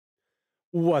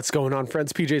What's going on,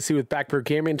 friends? PJC with Backbird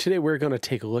Gaming. Today we're going to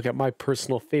take a look at my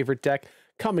personal favorite deck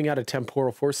coming out of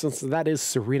Temporal Forces, and that is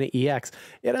Tsareena EX.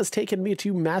 It has taken me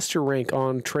to master rank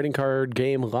on Trading Card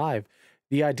Game Live.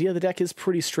 The idea of the deck is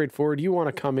pretty straightforward. You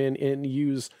want to come in and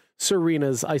use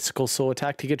Tsareena's Icicle Soul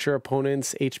attack to get your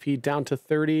opponent's HP down to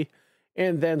 30,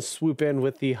 and then swoop in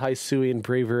with the Hisuian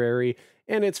Braviary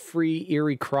and its free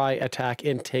Eerie Cry attack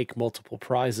and take multiple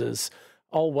prizes,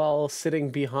 all while sitting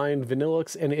behind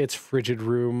Vanilluxe and its Frigid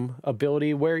Room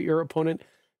ability, where your opponent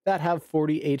that have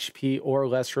 40 HP or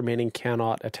less remaining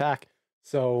cannot attack.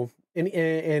 So,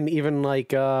 and even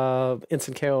like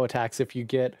instant KO attacks, if you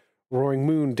get Roaring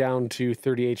Moon down to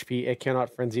 30 HP, it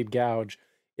cannot Frenzied Gouge.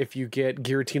 If you get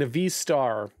Giratina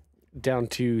V-Star down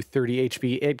to 30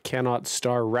 HP, it cannot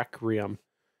Star Requiem.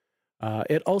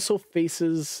 It also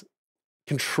faces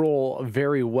control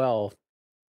very well,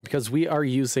 because we are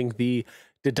using the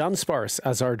Dudunsparce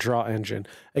as our draw engine.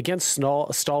 Against Stall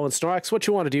and Snorlax, what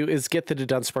you want to do is get the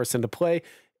Dudunsparce into play,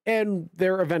 and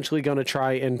they're eventually going to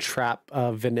try and trap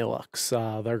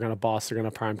Vanilluxe. They're going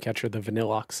to prime catcher the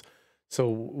Vanilluxe.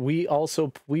 So we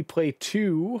play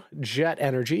 2 Jet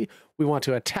Energy. We want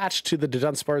to attach to the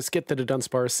Dudunsparce, get the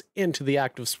Dudunsparce into the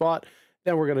active spot.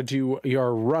 Then we're going to do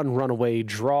your runaway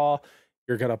draw.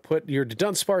 You're going to put your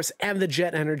Dudunsparce and the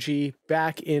Jet Energy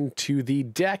back into the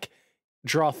deck,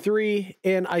 draw 3,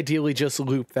 and ideally just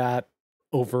loop that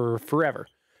over forever.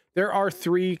 There are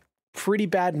 3 pretty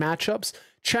bad matchups.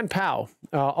 PAL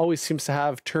always seems to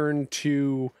have turn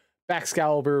to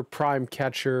Baxcalibur, Prime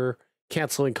Catcher,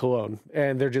 canceling Cologne,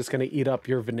 and they're just going to eat up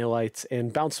your Vanillites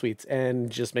and Bounsweets, and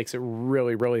just makes it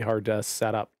really, really hard to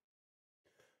set up.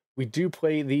 We do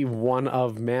play the one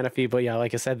of Manaphy, but yeah,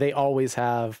 like I said, they always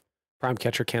have Prime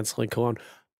Catcher, canceling Cologne.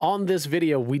 On this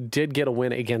video, we did get a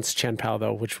win against PAL,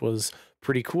 though, which was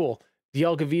pretty cool.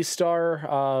 Dialga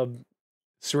V-Star,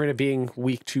 Tsareena being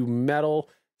weak to Metal.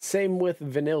 Same with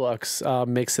Vanilluxe,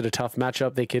 makes it a tough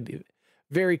matchup. They could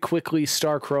very quickly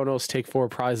Star Chronos, take 4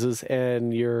 prizes,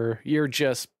 and you're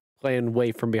just playing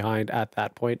way from behind at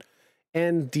that point.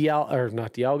 And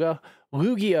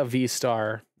Lugia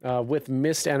V-Star with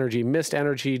Mist Energy. Mist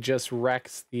Energy just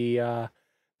wrecks the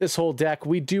this whole deck.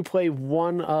 We do play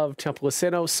one of Temple of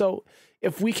Sinnoh, so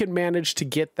if we can manage to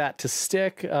get that to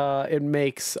stick, it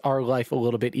makes our life a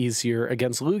little bit easier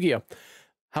against Lugia.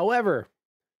 However,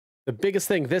 the biggest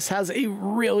thing, this has a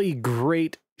really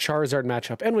great Charizard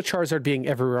matchup, and with Charizard being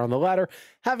everywhere on the ladder,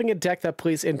 having a deck that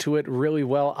plays into it really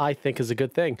well, I think is a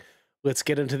good thing. Let's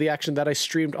get into the action that I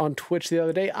streamed on Twitch the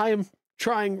other day. I am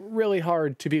trying really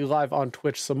hard to be live on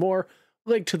Twitch some more.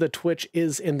 Link to the Twitch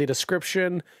is in the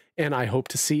description, and I hope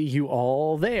to see you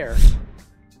all there.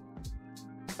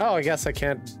 Oh, I guess I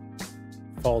can't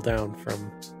fall down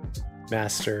from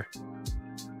Master.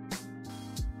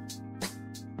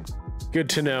 Good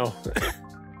to know.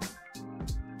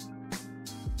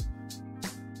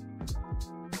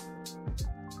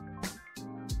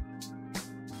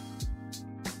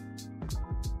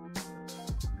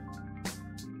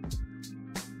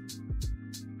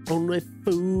 Only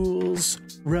fools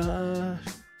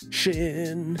rush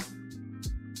in.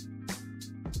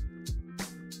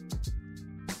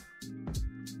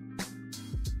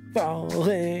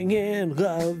 Falling in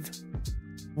love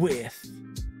with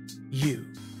you.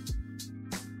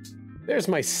 There's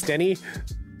my Steenee.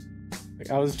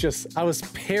 I was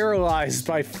paralyzed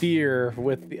by fear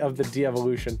of the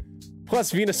de-evolution.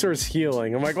 Plus Venusaur's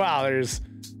healing. I'm like, wow,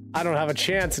 I don't have a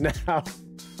chance now.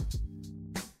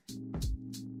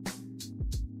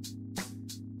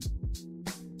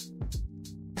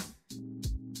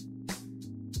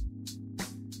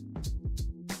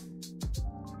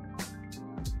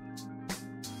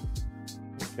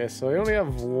 Okay, so I only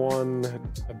have one.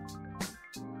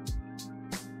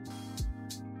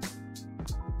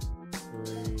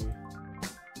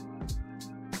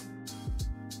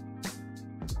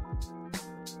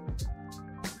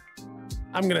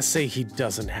 I'm gonna say he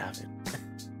doesn't have it.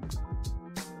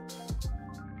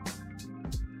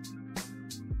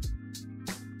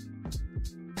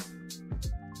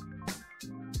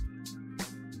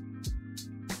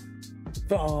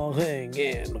 Falling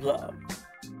in love.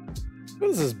 What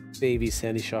does this baby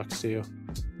Sandy Shocks do?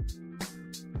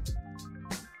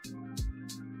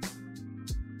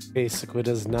 Basically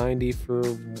does 90 for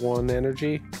 1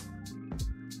 energy.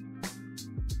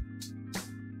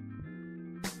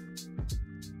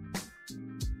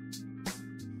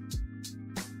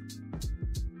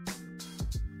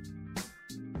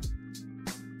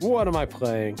 What am I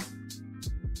playing?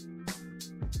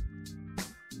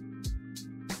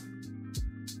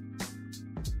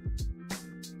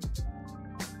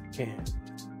 Can't.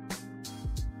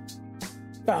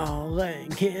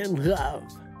 falling in love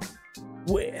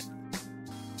with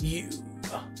you.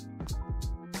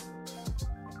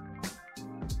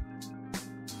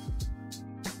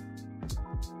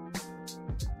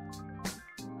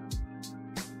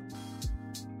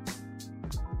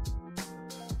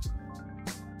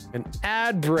 An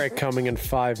ad break coming in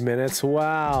 5 minutes.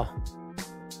 Wow.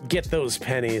 Get those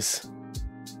pennies.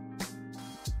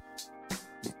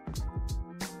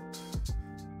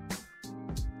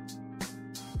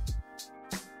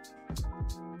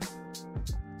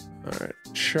 All right.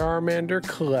 Charmander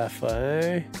Cleffa,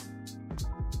 eh?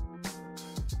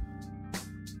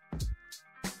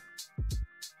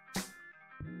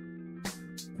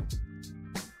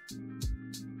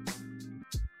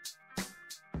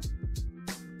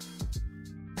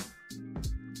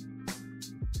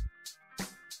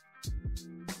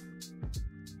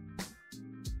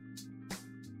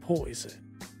 Poison.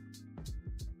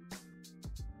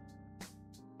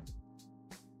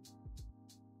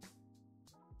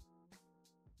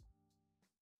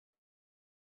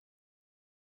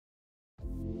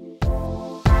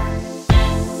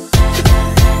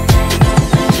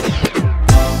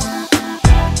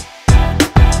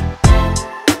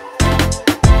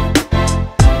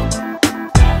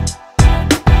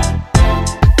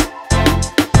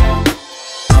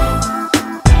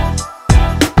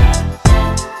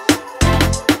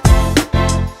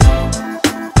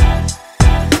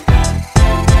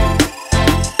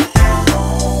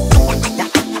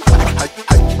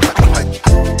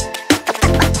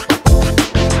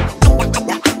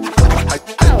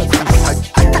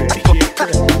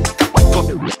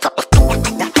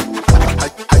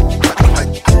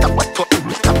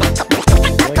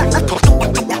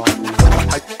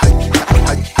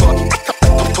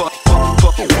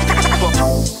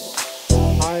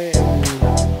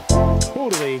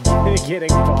 Getting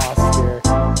bossed here.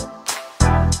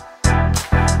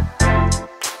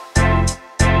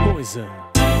 Poison.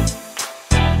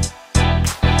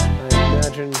 I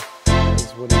imagine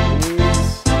that's what it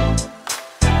needs.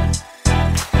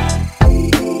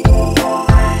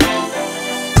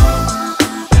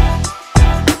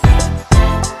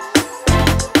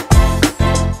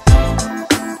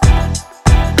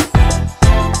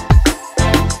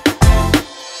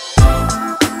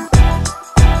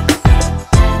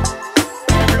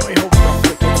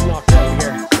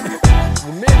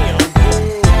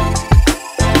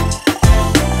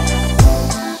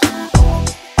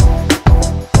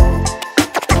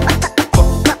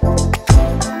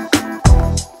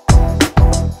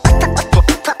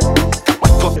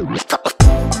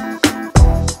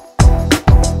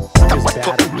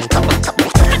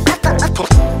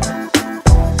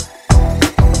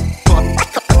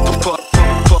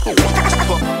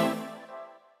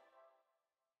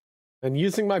 And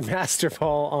using my Master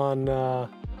Ball on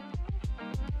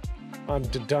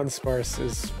Dunsparce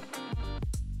is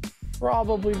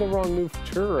probably the wrong move.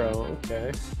 Turo,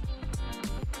 okay.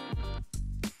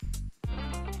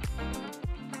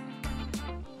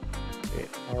 Okay,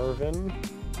 Arvin.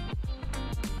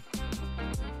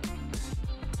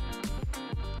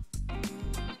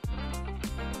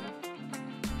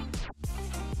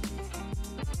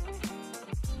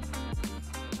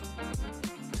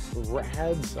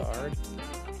 Charizard.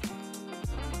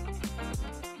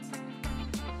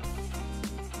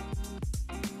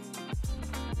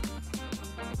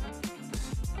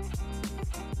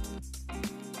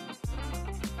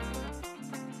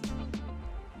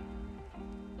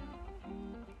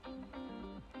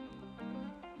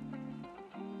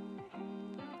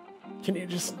 Can you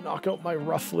just knock out my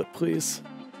Rufflet, please?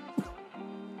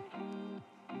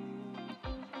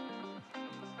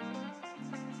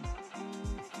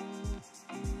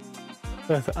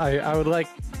 I would like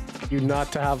you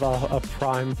not to have a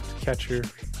prime catcher,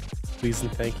 please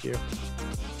and thank you.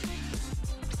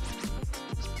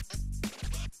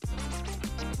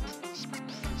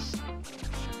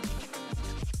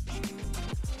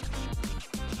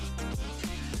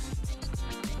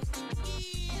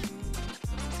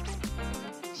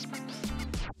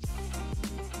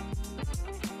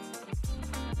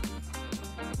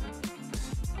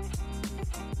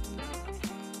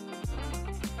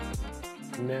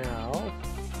 Now,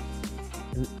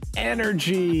 an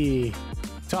energy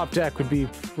top deck would be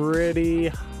pretty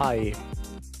hype.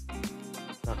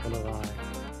 Not gonna lie.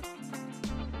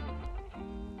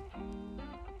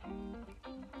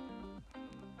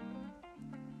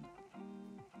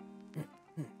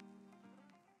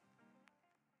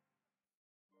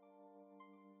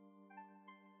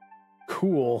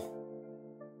 Cool.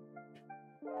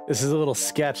 This is a little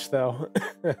sketch, though.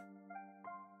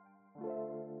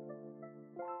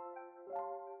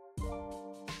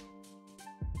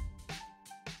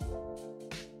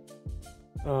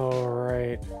 All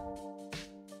right.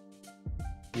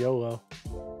 YOLO.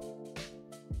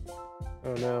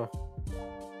 Oh no.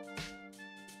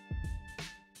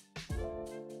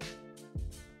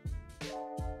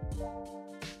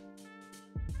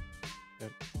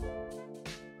 Yep.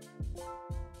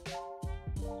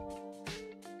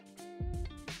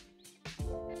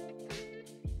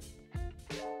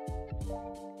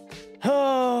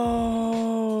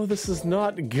 Oh, this is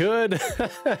not good.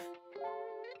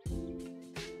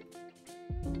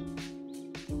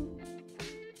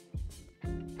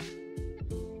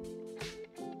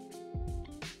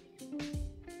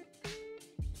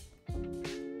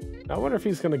 I wonder if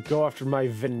he's gonna go after my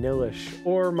Vanillish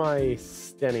or my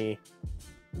Steenee.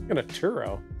 I'm gonna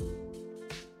Turo.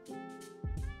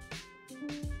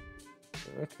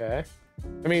 Okay.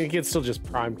 I mean, he can still just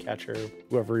Prime Catcher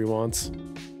whoever he wants.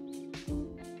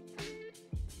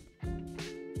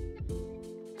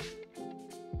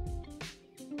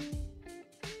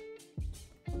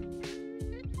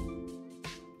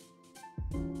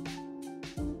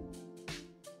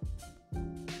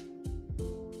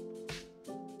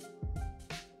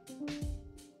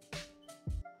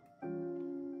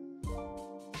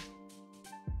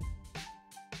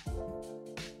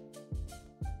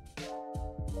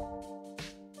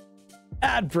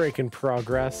 Ad break in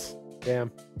progress.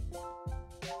 Damn.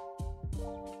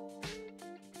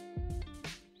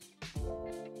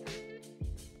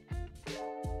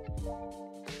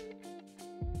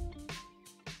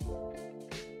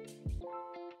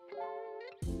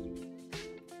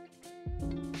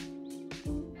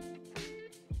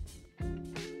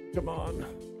 Come on.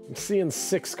 I'm seeing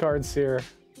 6 cards here.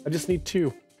 I just need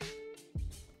 2.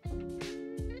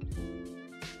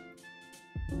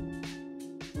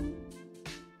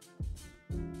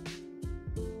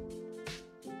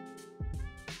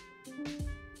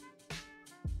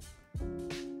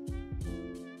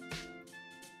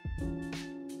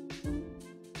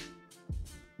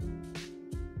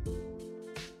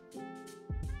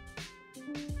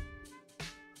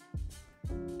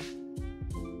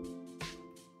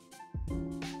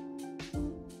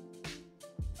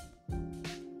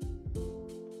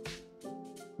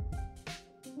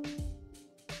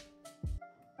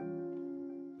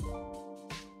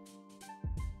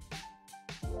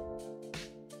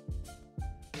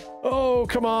 Oh,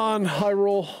 come on, high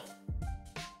roll.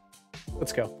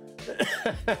 Let's go.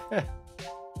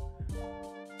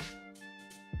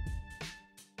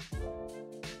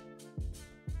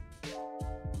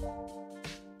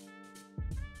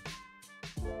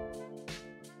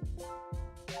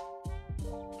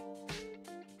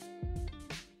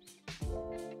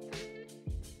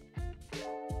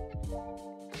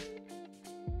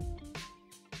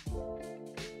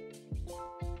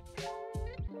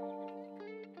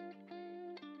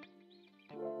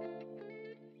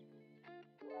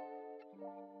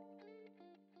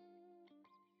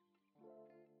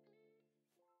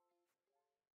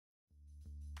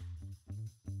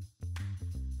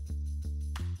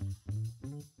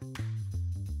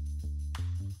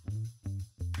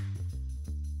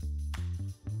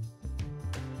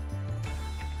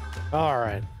 All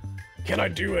right. Can I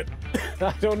do it?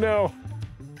 I don't know.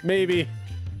 Maybe.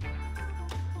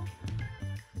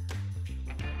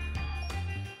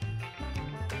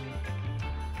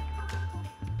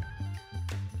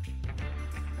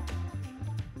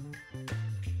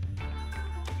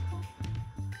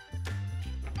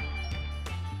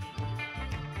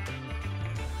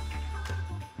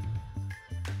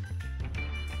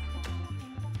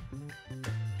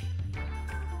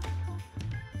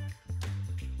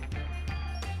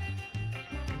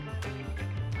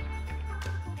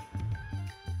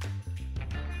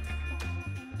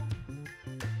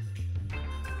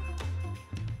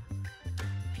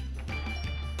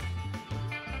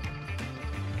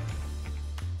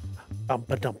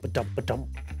 Dump-a-dump-a-dump-a-dump.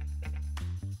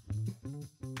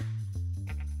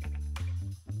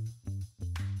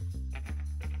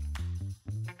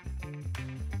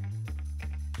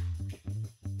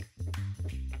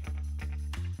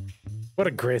 What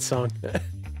a great song.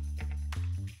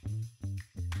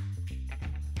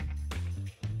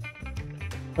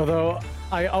 Although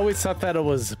I always thought that it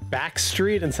was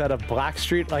Backstreet instead of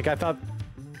Blackstreet. Like I thought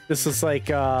this was like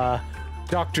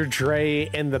Dr. Dre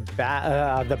and the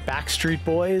Backstreet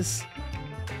Boys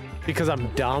because I'm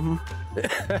dumb.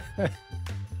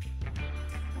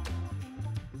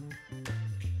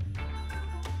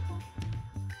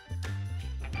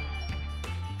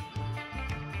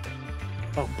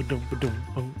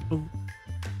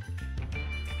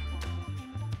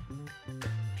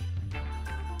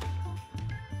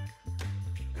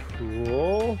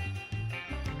 Cool.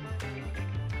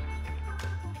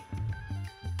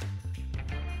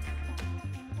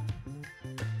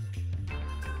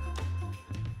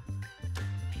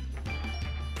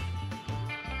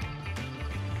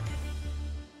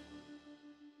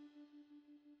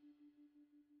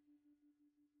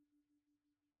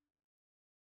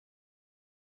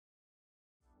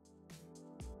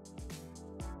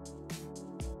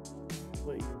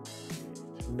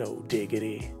 No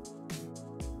diggity.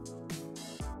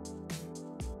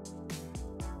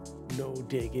 No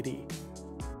diggity.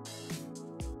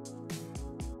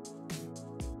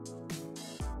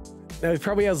 Now he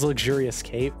probably has luxurious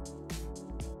cape,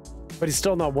 but he's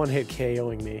still not one-hit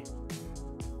KOing me.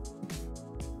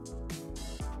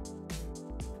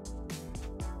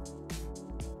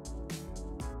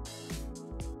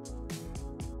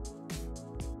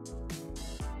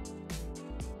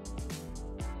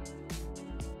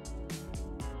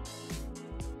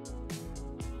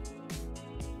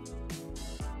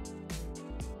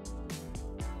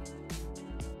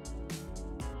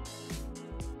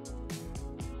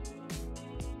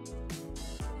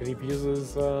 He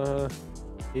uses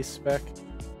ace spec.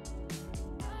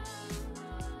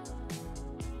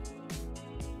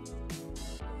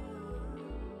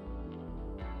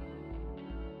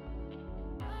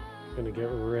 Gonna get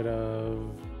rid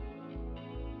of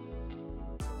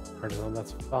Artazon,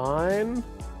 that's fine.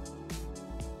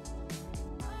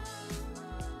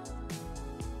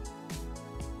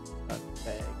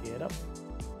 Bag it up.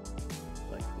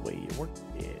 Like the way you work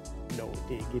it. No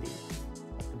diggity.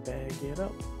 Bag it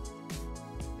up.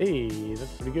 Hey,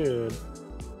 that's pretty good.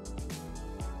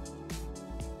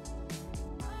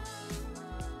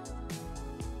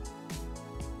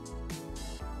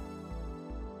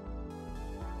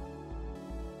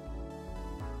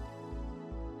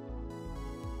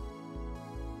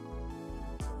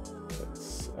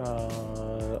 Let's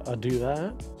I'll do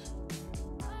that.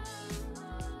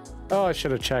 Oh, I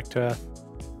should have checked to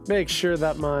make sure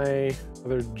that my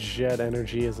other jet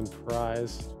energy isn't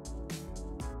prized.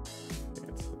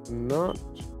 It's not.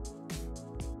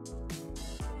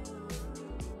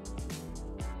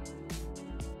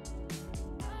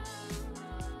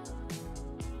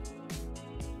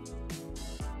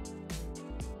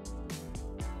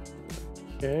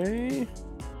 Okay.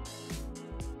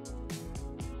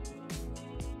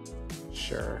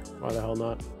 Sure. Why the hell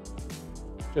not?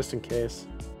 Just in case.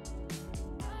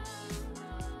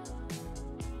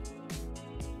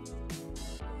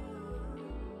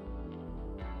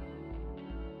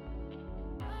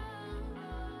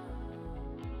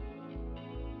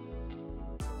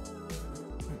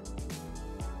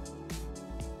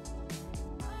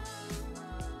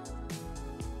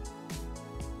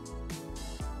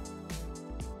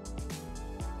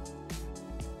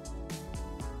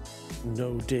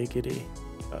 No diggity.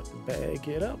 About to bag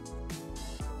it up.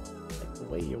 Like the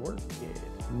way you work it.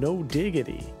 No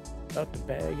diggity. About to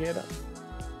bag it up.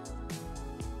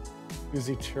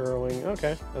 Easy churrowing.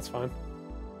 Okay, that's fine.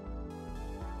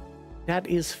 That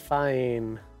is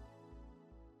fine.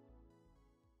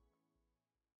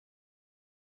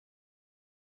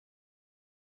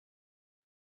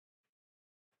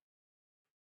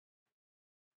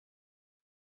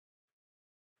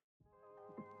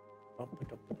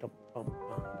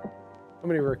 How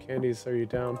many rare candies are you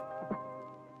down?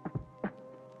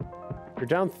 You're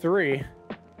down 3.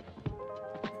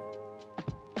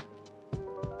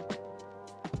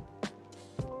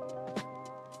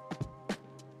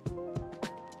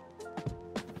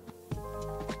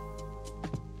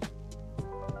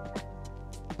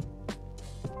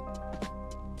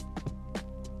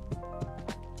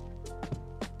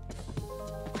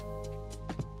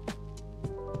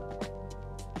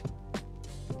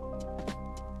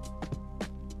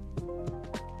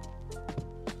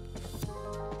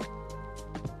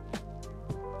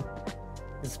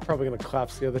 Probably gonna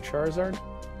collapse the other Charizard.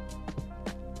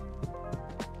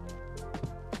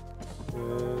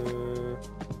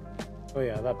 Oh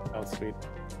yeah, that Bounsweet.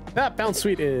 That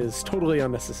Bounsweet is totally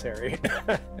unnecessary.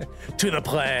 To the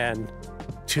plan,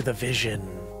 to the vision.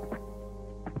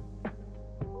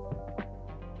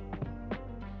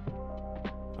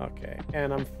 Okay,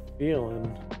 and I'm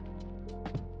feeling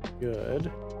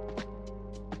good.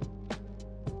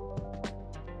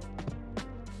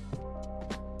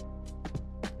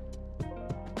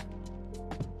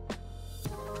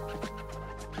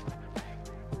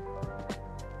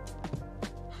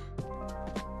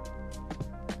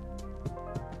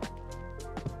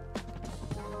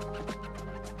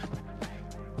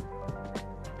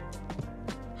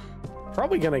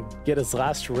 Probably gonna get his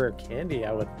last rare candy,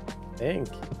 I would think.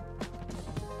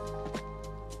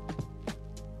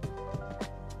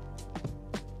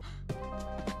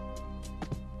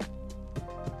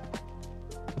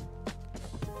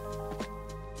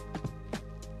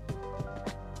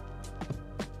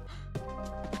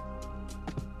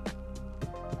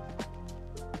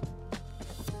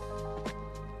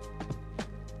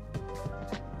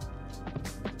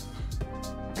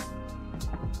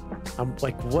 I'm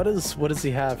like, what does he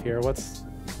have here? What's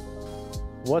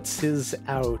his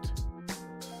out?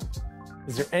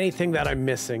 Is there anything that I'm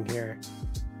missing here?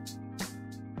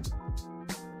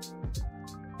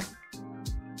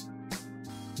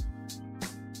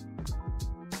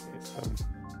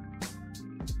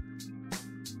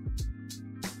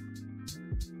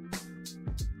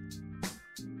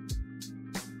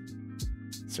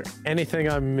 Is there anything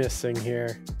I'm missing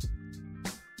here?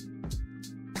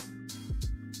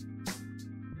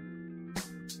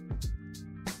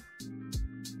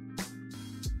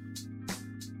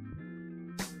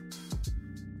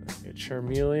 Okay,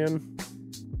 Charmeleon.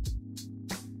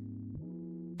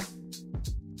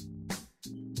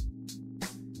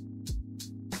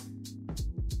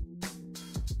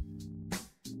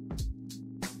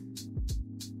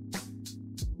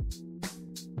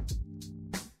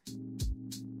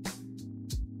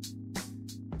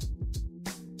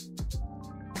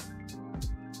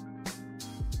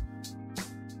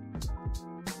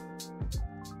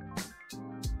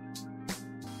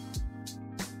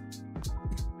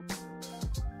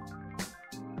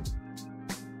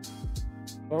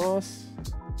 Boss,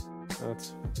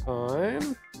 that's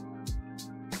fine.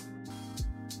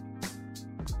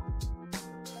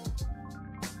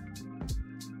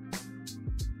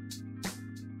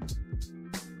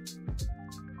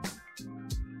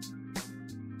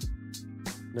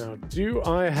 Now, do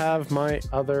I have my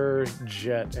other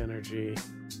jet energy?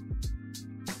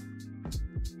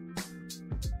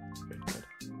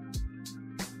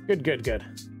 Good, good. Good.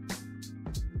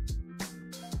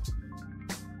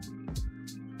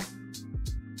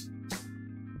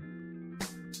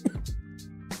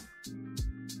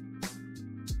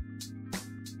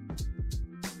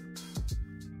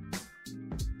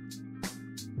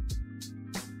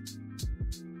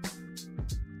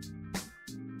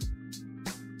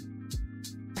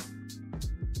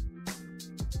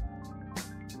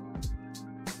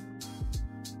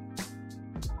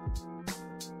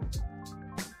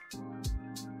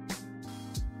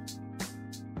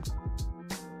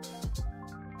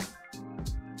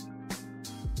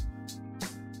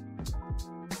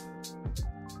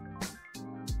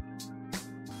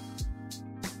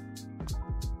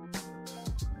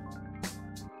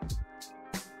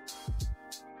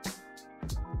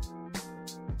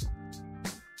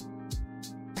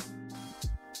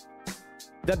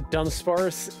 That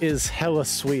Dunsparce is hella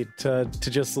sweet to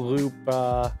just loop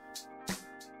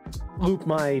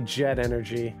my jet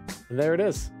energy. And there it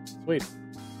is. Sweet.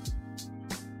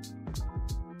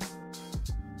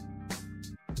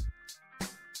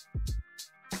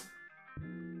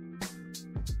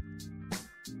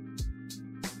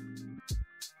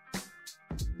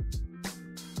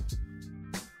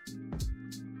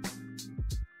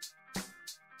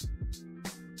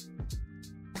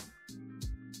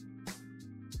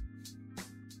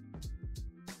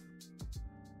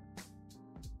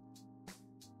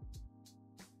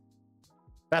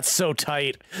 That's so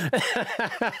tight. Now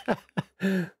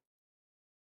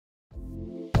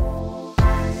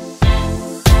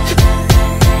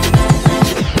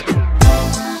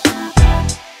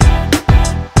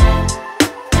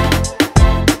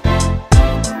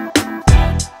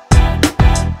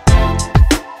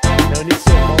he needs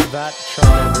to evolve that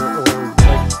Charmander, or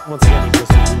like once again he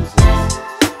just loses.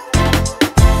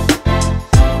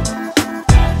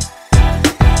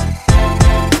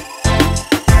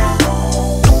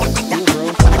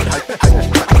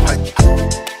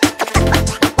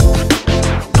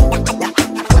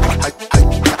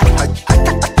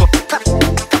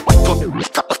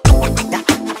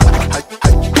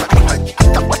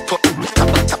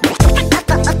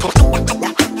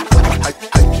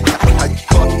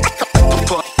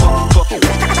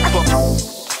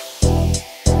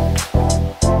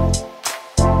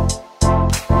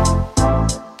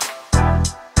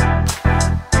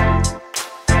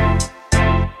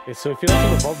 So if he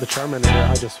doesn't evolve the Charmander,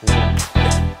 I just win.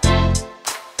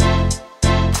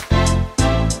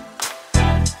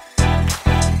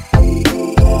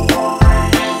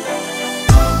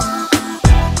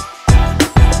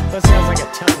 That sounds like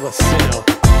a Temple of Sinnoh.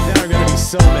 Then I'm gonna be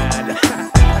so mad.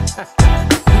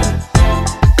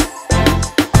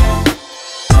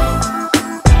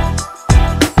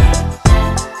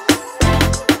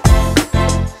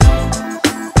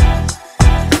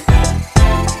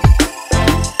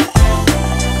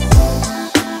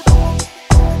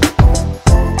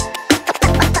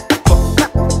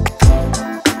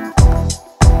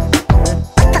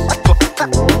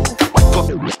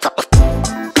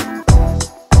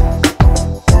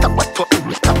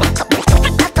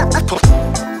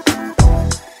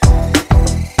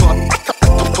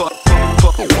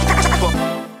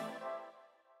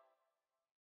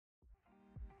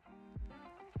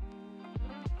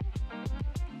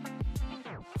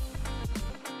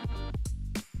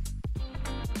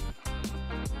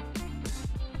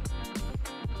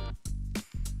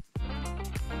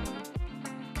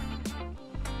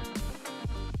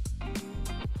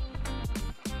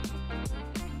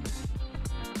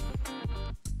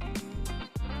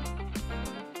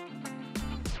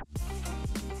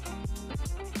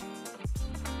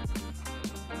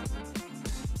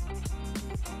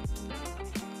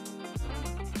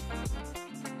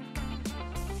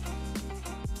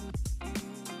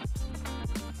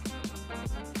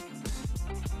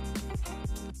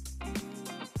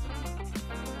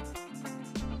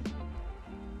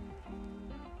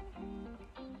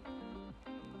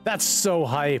 That's so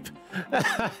hype.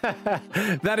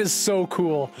 That is so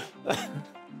cool.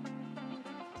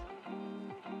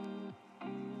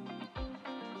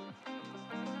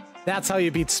 That's how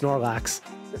you beat Snorlax.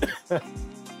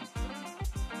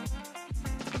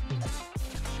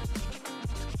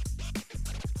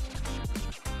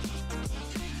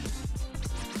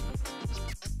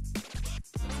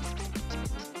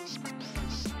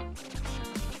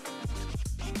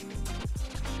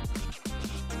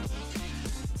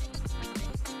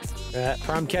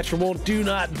 Prime Catcher won't do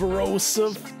not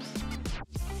Barosive.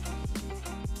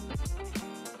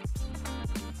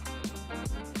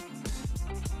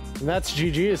 And that's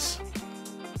GG's.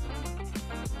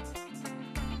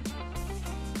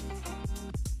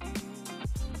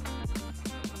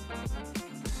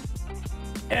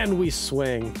 And we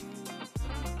swing.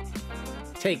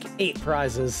 Take 8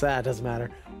 prizes. That doesn't matter.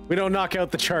 We don't knock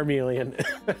out the Charmeleon.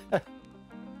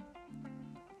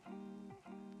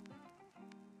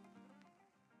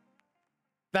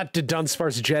 That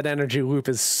Dunsparce Jet Energy Loop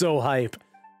is so hype.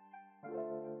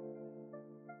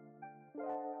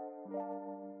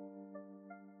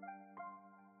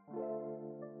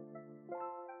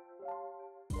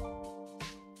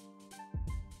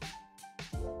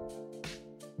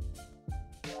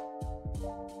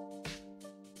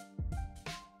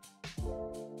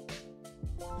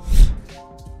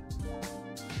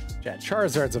 Yeah,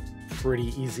 Charizard's a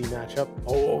pretty easy matchup.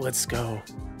 Oh, let's go.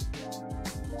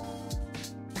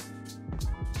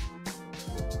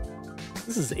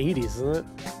 This is 80s, isn't it?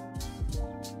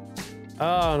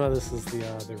 Oh no, this is the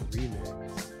remix.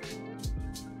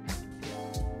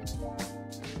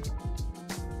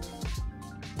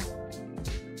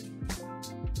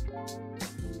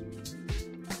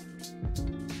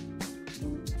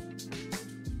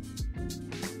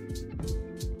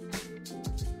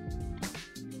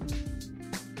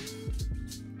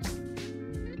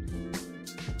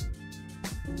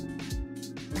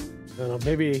 I don't know,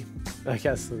 maybe. I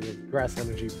guess the grass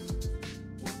energy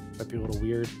might be a little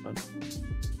weird, but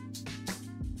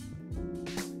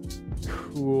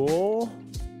cool.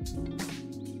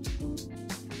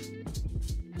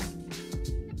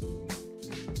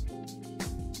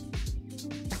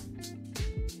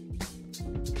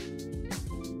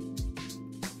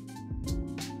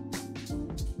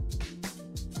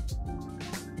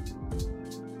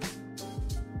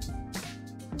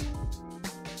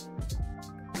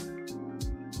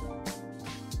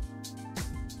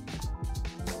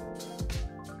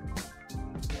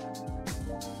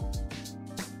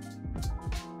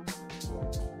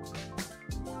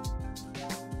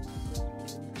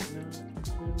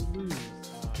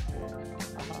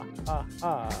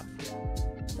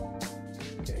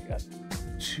 Okay, got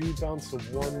 2 bounce of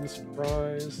 1s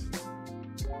prize.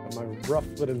 Got my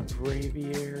Rufflet and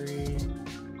Braviary.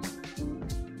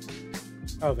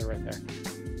 Oh, they're right there.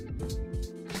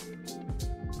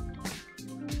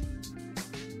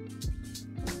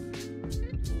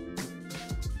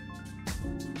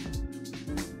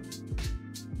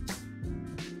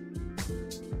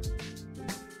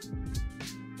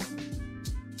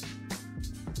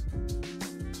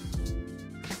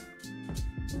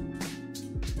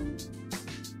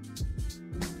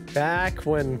 Back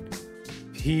when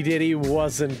P. Diddy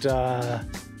wasn't,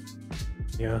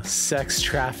 you know, sex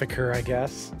trafficker, I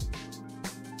guess.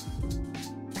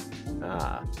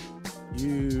 Ah,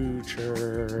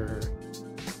 future.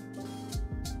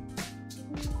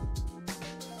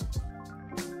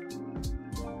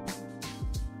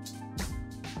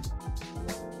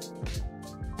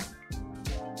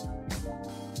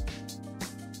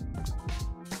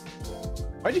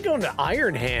 Why'd you go into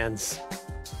Iron Hands?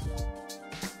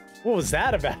 What was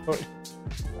that about?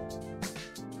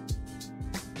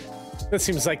 That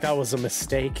seems like that was a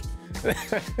mistake.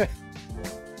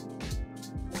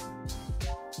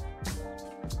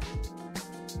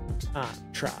 I'm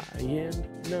trying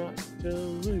not to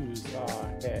lose our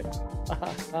head.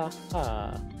 Ha ha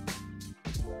ha.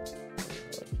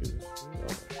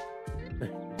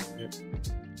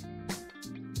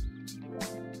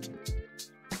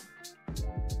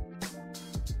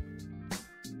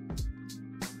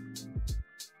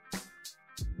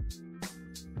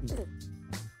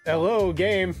 Hello,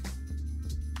 game.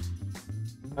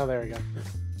 Oh, there we go.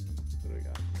 What do we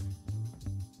got?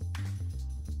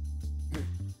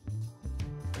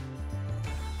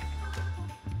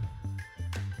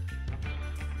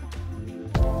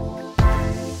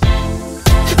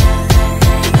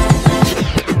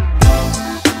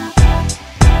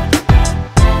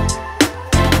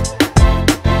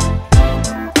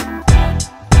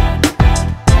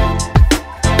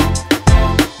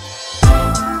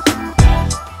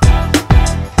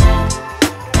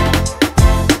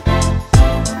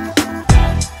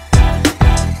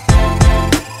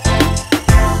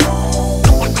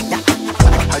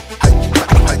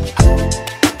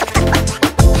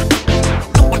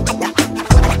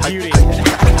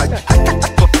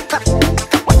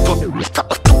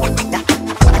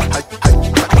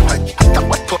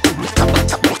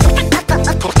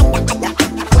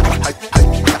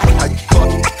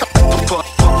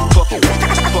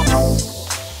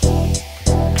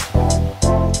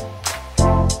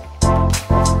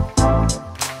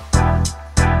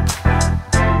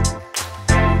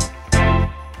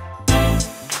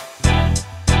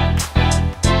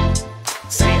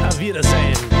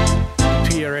 Wiedersehen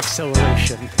to your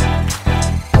acceleration.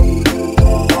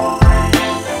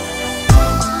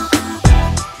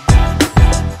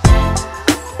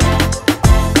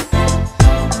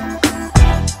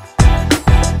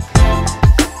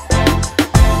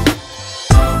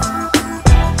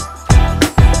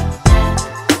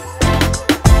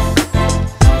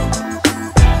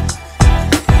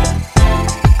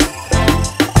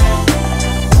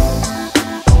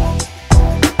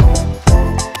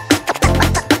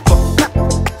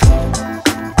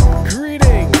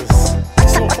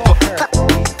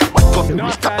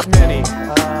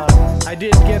 I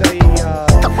did get a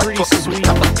pretty sweet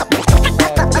dub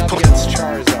against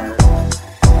Charizard.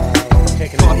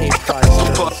 Taking an 8-5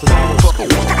 turn, so that was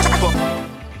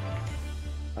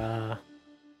cool.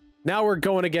 Now we're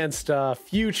going against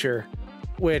Future,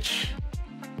 which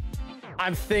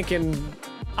I'm thinking,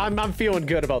 I'm feeling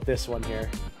good about this one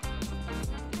here.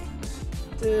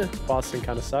 Boston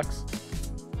kind of sucks,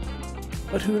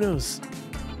 but who knows?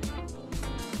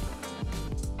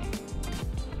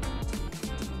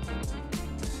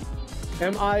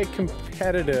 Am I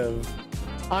competitive?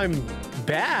 I'm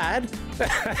bad. Boo,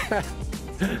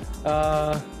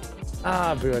 I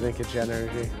didn't get Gen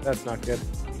Energy. That's not good.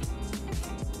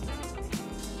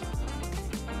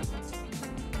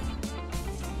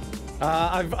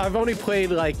 I've only played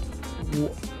like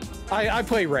I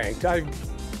play ranked.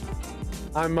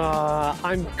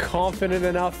 I'm confident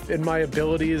enough in my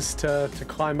abilities to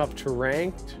climb up to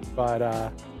ranked,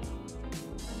 but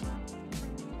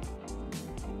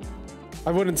I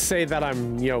wouldn't say that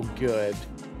I'm, you know, good.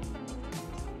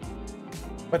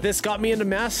 But this got me into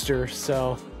Master,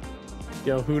 so,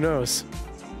 you know, who knows?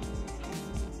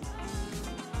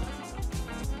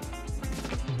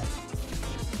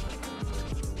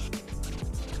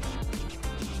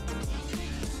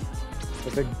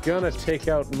 But they're gonna take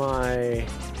out my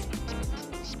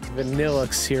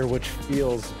Vanilluxe here, which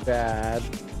feels bad.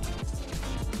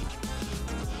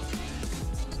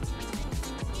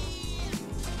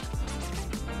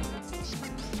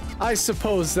 I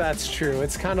suppose that's true.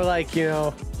 It's kind of like, you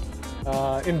know,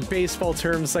 in baseball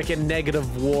terms, like a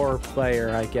negative WAR player,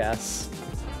 I guess.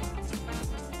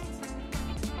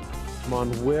 Come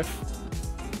on, whiff.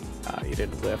 Ah, you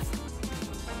didn't whiff.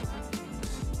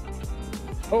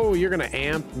 Oh, you're gonna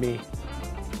amp me.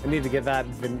 I need to get that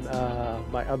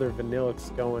my other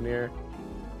Vanilluxe going here.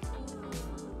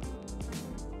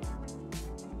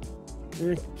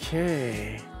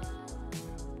 Okay.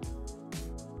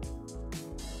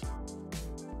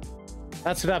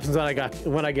 That's what happens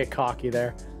when I get cocky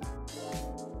there.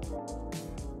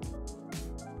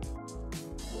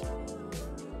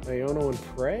 Iono and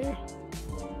Prey?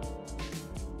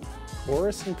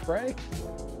 Colress and Prey?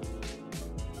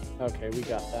 Okay, we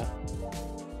got that.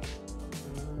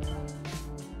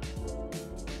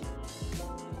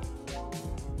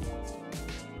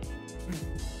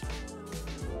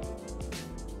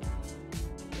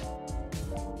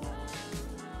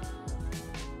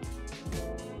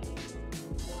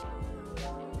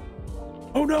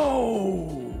 Oh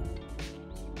no!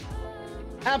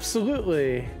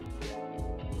 Absolutely.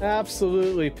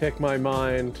 Absolutely pick my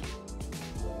mind.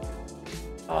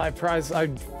 Oh, I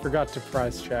forgot to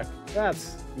prize check.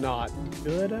 That's not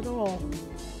good at all.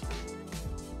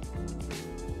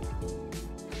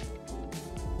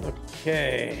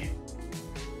 Okay.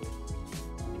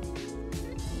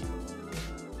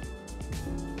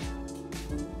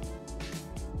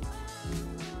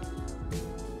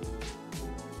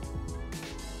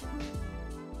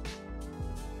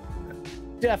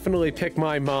 Definitely pick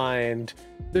my mind.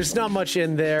 There's not much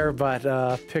in there, but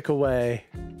pick away.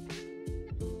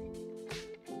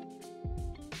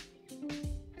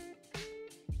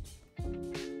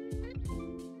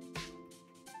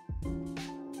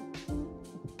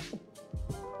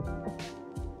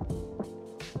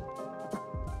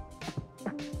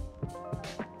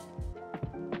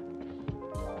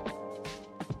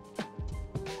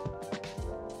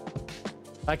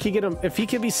 I can get him if he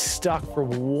can be stuck for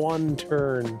one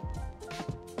turn.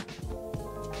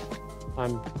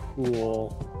 I'm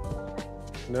cool.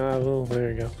 No, well,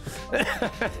 there you go.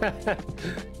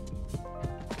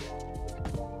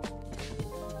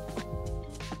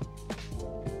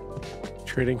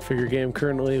 Trading figure game,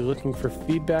 currently looking for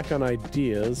feedback on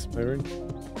ideas.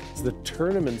 It's the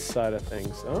tournament side of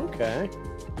things. Okay.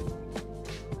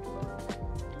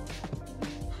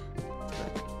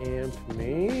 Amp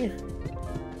me.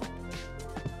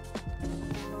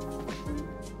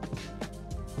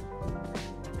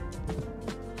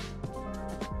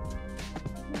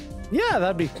 Yeah,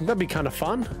 that'd be kind of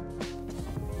fun.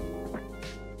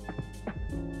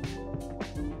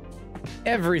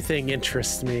 Everything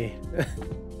interests me.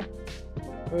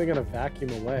 Are they gonna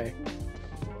vacuum away?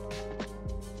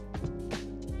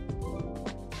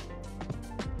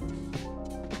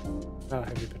 Oh,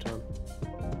 heavy baton.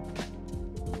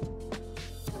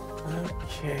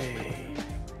 Okay.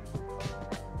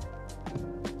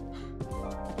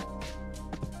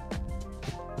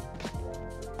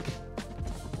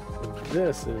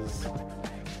 This is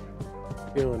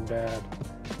feeling bad.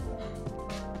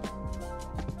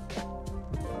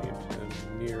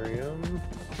 Miriam.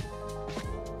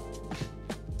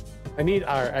 I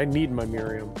need my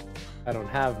Miriam. I don't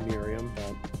have Miriam,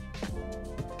 but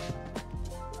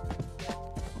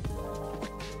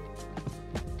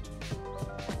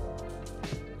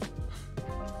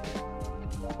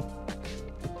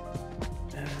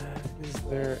is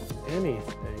there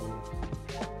anything?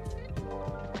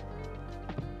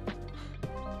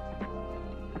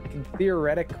 I can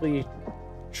theoretically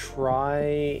try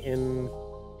and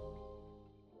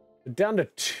down to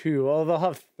 2. Oh, they'll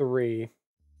have 3.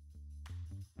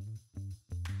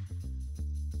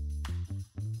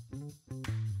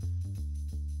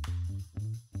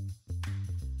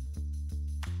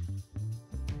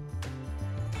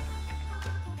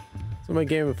 So my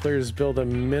game of players build a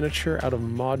miniature out of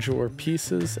modular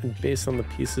pieces, and based on the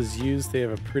pieces used, they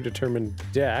have a predetermined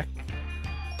deck.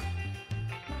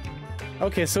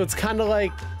 Okay, so it's kind of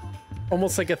like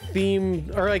almost like a theme,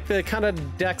 or like the kind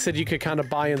of decks that you could kind of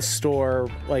buy in store,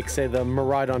 like say the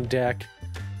Miraidon deck,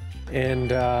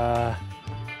 and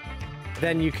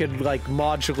then you could like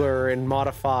modular and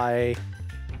modify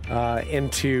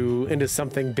into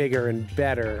something bigger and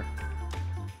better.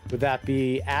 Would that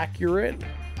be accurate?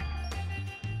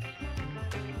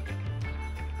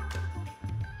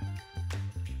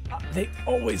 They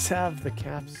always have the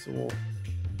capsule.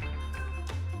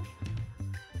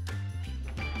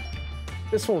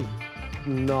 This won't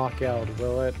knock out,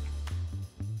 will it?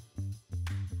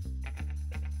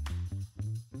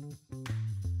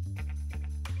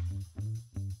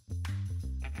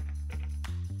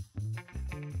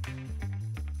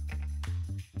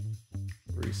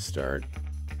 Restart.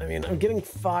 I mean, I'm getting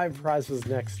 5 prizes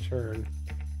next turn.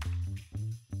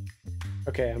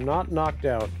 Okay, I'm not knocked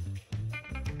out.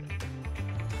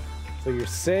 So you're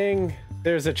saying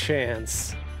there's a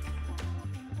chance.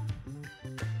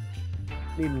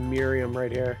 Need Miriam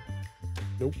right here.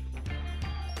 Nope.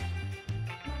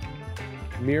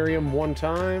 Miriam one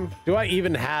time. Do I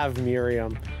even have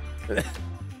Miriam? Okay,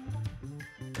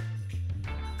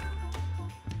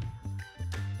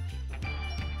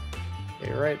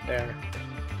 right there.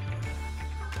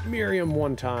 Miriam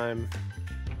one time.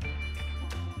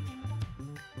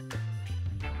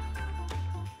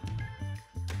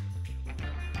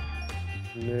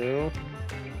 No.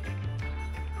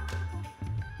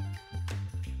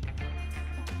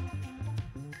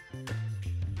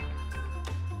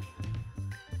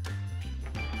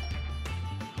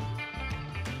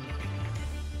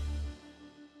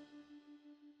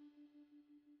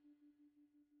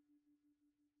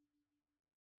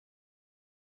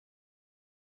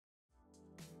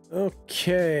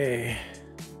 Okay.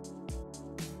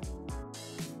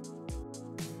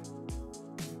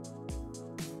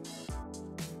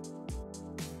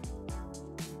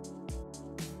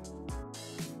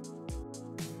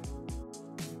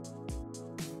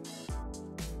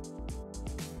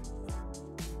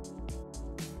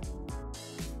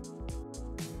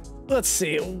 Let's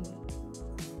see.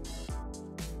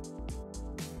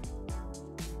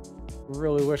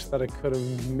 Really wish that I could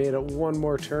have made it one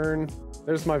more turn.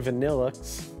 There's my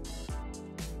Vanilluxe.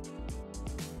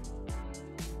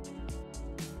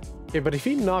 Okay, but if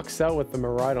he knocks out with the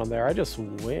Miraidon there, I just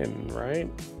win, right?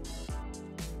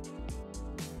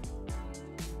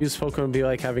 Use Pokemon would be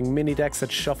like having mini decks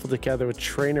that shuffle together with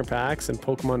trainer packs and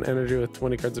Pokemon energy with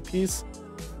 20 cards apiece.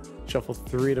 Shuffle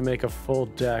 3 to make a full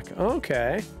deck.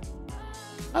 Okay.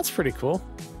 That's pretty cool.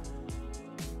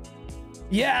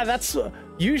 Yeah, that's...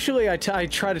 Usually I try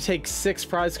to take 6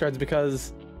 prize cards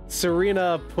because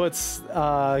Tsareena puts...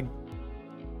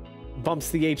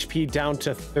 bumps the HP down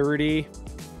to 30.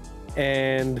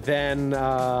 And then...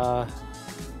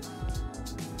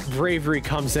 Braviary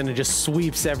comes in and just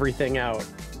sweeps everything out.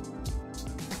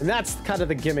 And that's kind of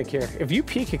the gimmick here. If you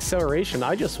peak acceleration,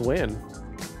 I just win.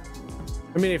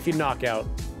 I mean, if you knock out.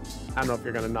 I don't know if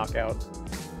you're going to knock out.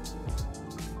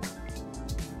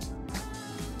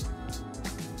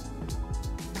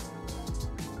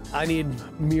 I need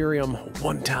Miriam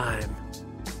one time.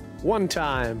 One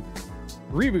time.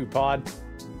 Reboot pod.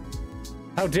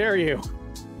 How dare you?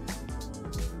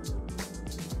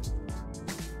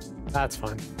 That's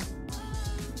fine.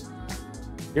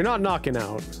 You're not knocking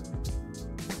out.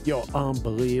 Yo,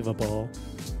 unbelievable.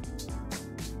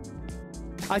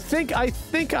 I think I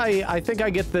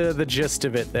get the gist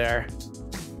of it there.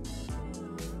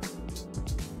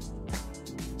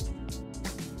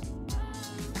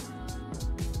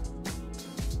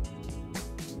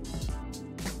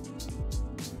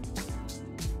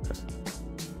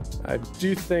 I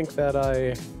do think that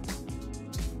I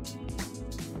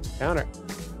counter.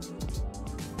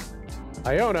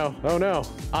 Iono. Oh no.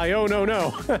 Iono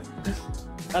no.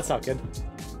 That's not good.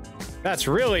 That's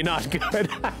really not good.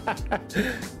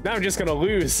 Now I'm just gonna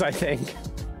lose, I think.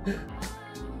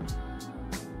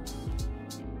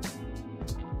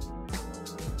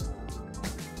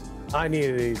 I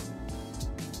need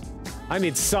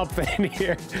something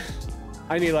here.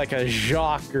 I need like a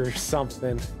Jacq or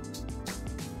something.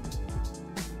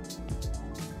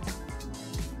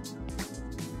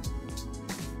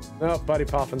 No, Buddy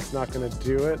Poffin's not gonna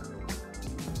do it.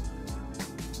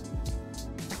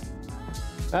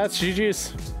 That's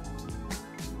GG's.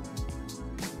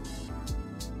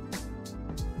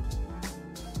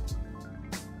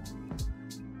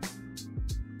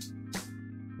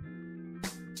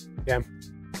 Yeah.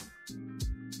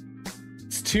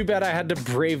 It's too bad I had to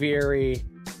Braviary.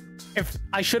 If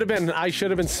I should have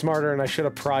been smarter and I should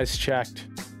have prize checked.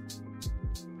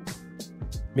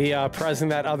 Me prizing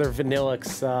that other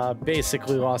Vanillux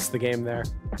basically lost the game there.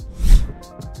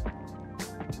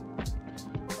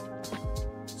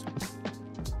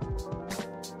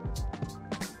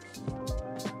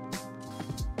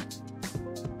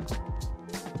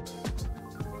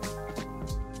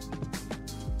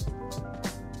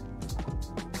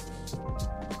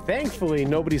 Thankfully,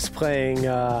 nobody's playing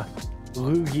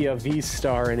Lugia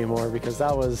V-Star anymore because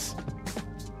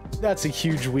that's a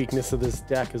huge weakness of this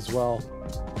deck as well.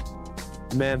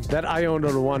 Man, that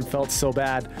Iono 1 felt so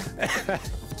bad.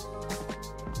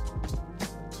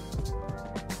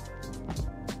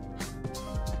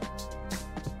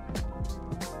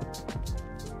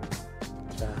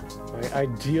 My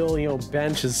ideal,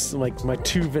 bench is like my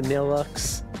 2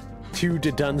 Vanilluxe, 2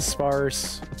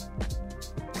 Dudunsparce.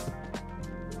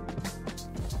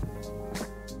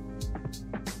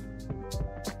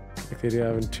 Like the idea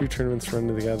of having 2 tournaments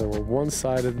running together where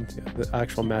one-sided the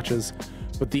actual matches,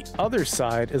 but the other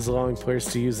side is allowing players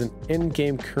to use an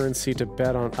in-game currency to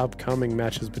bet on upcoming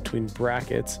matches between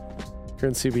brackets.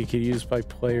 Currency we could use by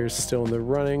players still in the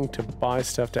running to buy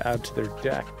stuff to add to their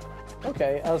deck.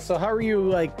 Okay, so how are you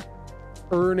like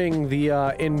earning the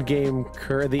in-game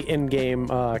currency?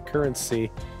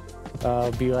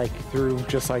 Be like through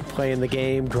just like playing the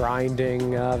game,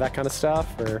 grinding, that kind of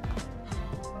stuff, or?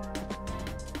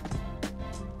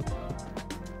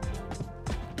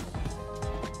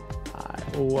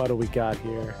 What do we got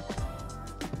here?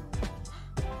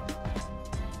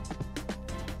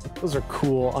 Those are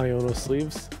cool Iono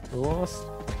sleeves. Lost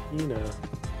Tina.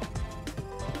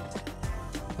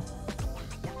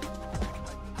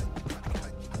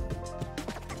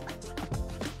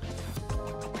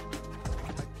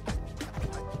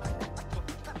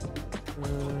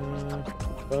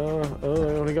 Oh, I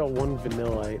only got 1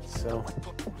 Vanillite, so.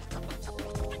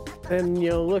 And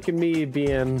look at me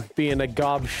being a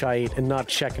gobshite and not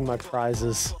checking my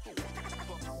prizes.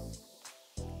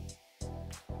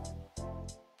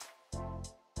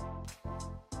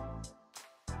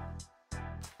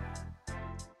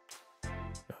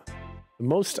 The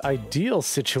most ideal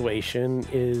situation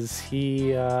is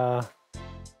he Abyss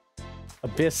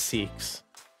Seeks.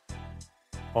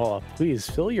 Oh, please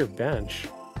fill your bench.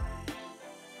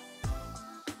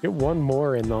 Get 1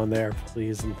 more in on there,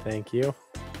 please, and thank you.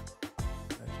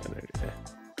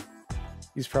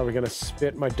 He's probably gonna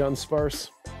spit my Dunsparce.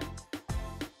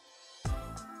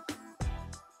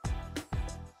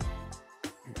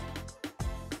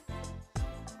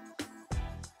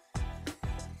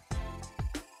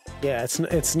 Yeah,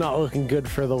 it's not looking good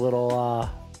for the little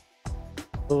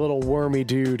wormy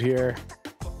dude here.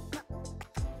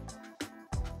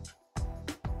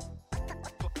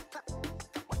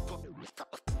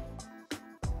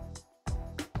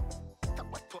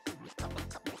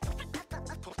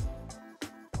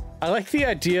 I like the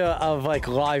idea of like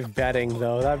live betting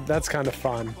though. That's kind of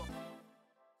fun.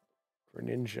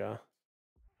 Greninja.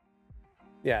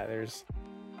 Yeah, there's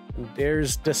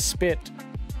the spit.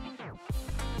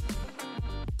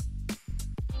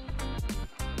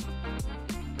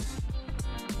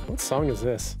 What song is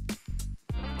this?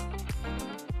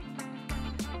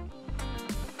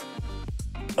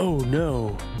 Oh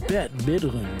no, bet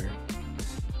midlaner.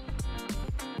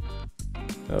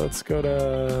 So let's go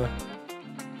to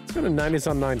 90s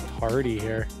on 9 party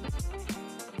here.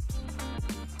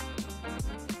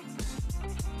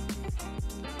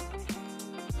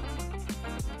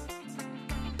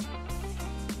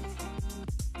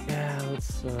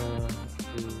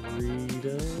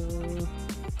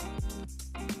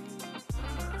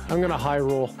 I'm gonna high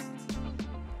roll.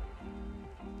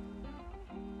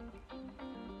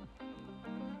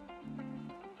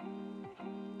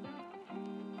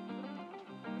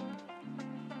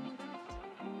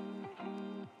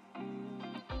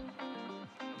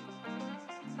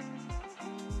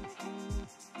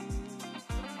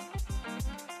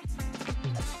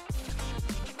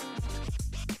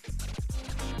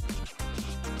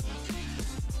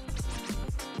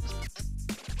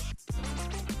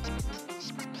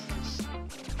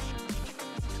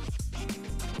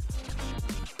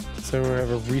 So we're gonna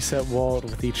have a reset wallet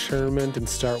with each tournament and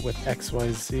start with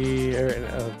XYZ.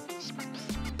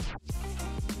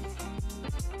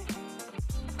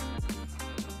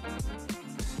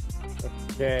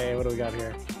 Okay, what do we got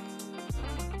here?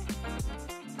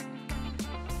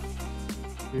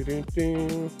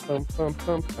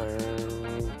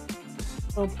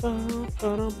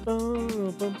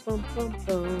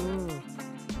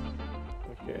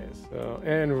 Okay, so,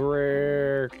 and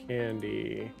Rare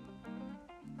Candy.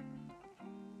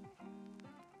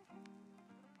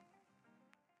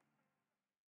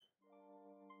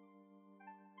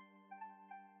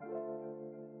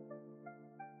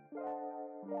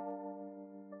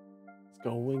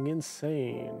 Going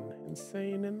insane.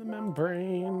 Insane in the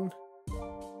membrane.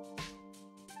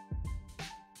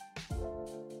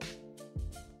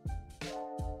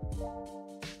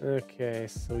 Okay,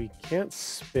 so he can't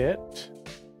spit.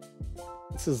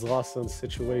 This is lost zone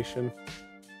situation.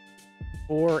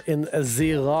 Or in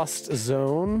the lost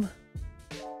zone.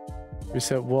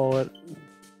 Reset wallet.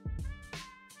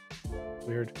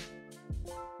 Weird.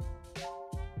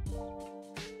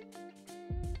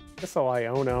 Guess I'll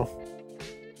Iono.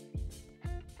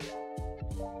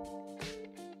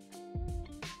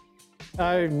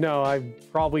 No, I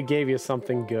probably gave you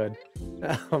something good.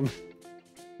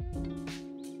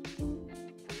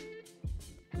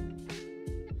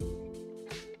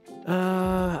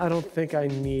 I don't think I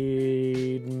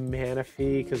need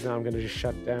Manaphy because now I'm going to just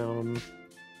shut down.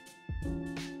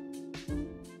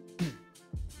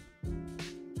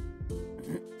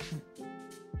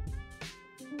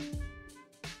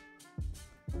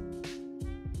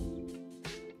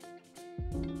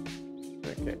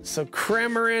 Okay, so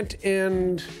Cramorant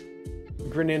and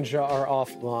Greninja are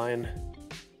offline.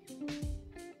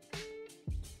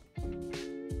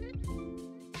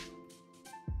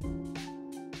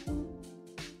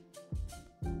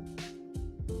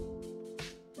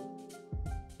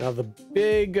 Now the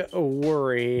big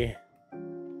worry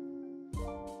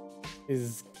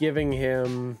is giving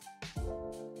him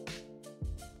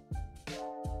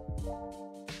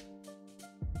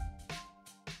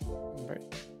right.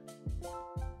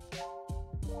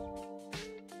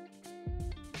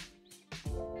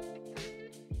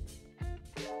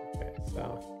 Okay,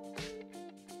 so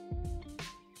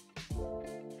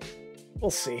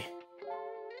we'll see.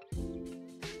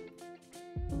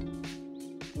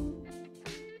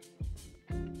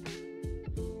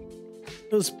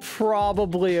 It was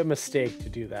probably a mistake to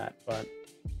do that, but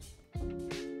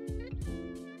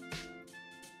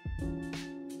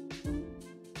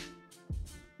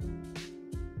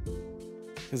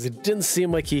because it didn't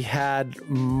seem like he had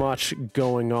much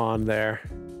going on there.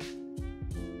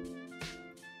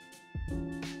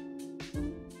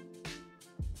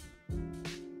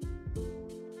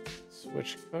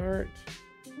 Switch cart.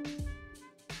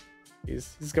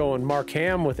 He's going Mark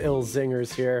Ham with ill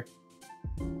zingers here.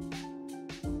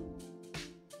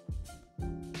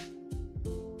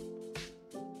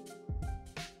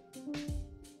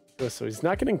 So he's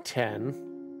not getting 10.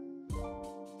 I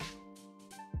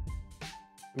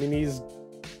mean, he's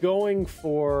going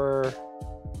for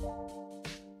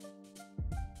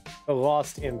a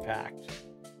lost impact.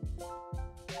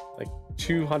 Like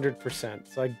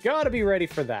 200%. So I gotta be ready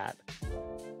for that.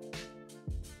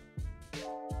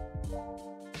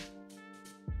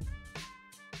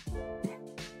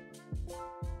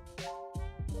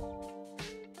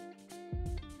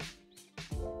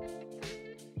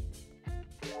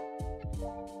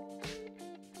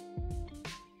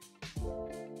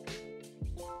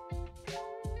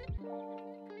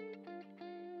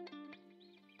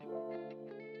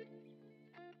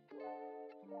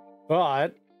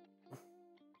 But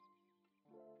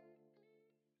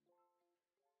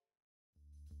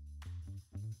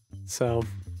so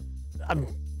I'm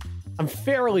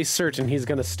fairly certain he's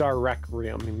gonna star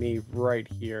Requiem me right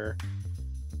here.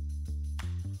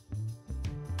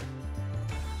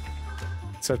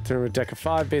 Set through a deck of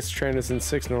 5 basic trainers and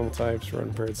 6 normal types, run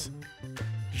birds.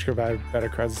 Just go buy better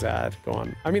cards to add. Go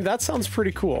on. I mean, that sounds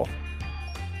pretty cool.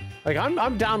 Like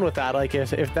I'm down with that. Like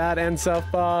if that ends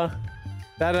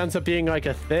up being like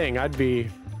a thing, I'd be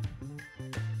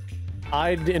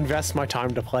I'd invest my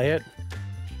time to play it.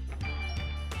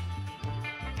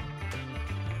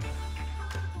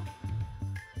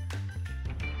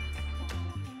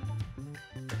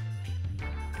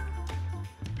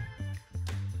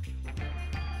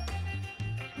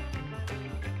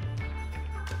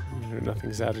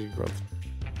 Nothing's added to growth.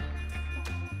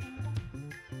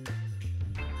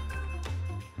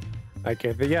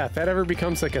 Okay, but yeah, if that ever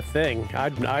becomes like a thing,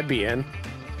 I'd be in.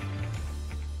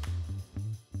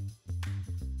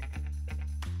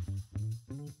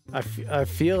 I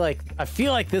feel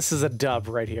like this is a dub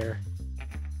right here.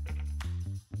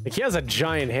 Like, he has a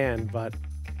giant hand, but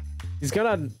he's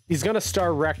gonna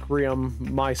Star Requiem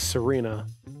my Tsareena,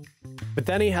 but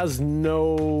then he has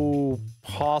no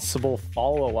possible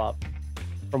follow-up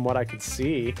from what I could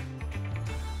see.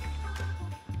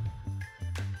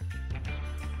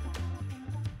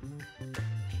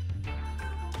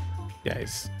 Yeah,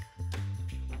 he's...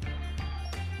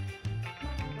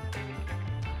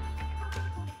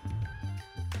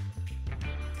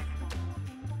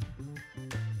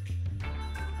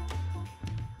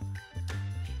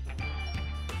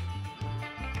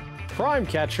 Prime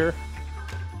Catcher.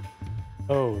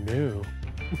 Oh no.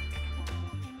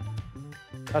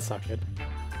 That's not good.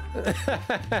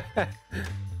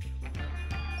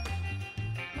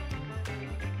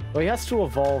 Well, he has to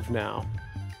evolve now.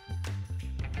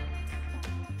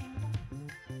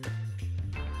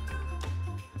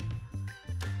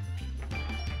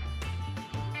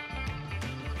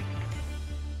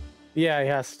 Yeah, he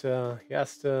has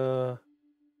to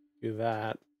do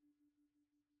that.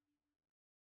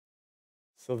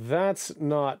 So that's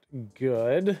not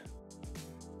good.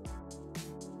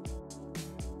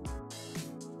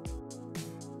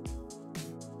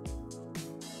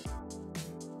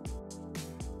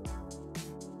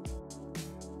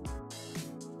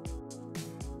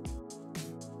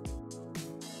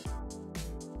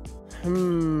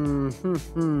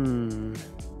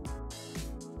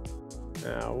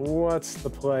 Now, what's the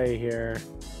play here?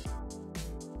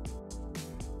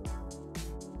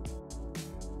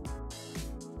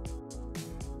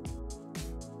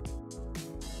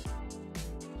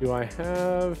 Do I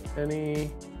have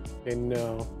any? Okay,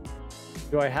 no.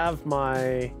 Do I have my...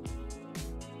 I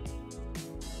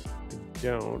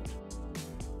don't.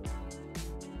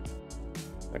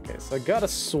 Okay, so I gotta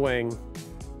swing.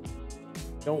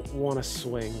 Don't want to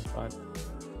swing, but...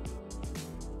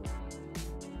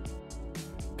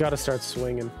 Gotta start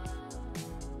swinging.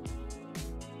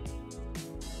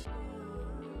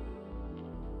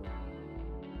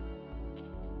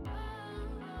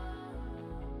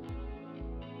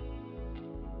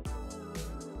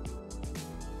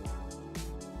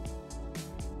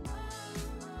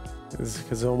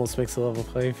 Because it almost makes a level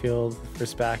playing field for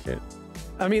Spacket.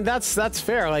 I mean, that's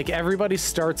fair. Like, everybody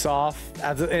starts off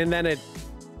as, and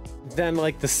then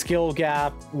like the skill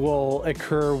gap will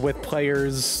occur with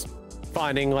players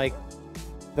finding like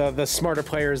the smarter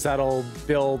players that'll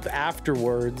build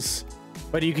afterwards.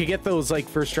 But you could get those like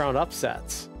first round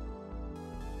upsets.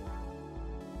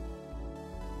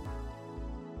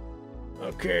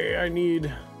 Okay, I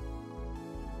need...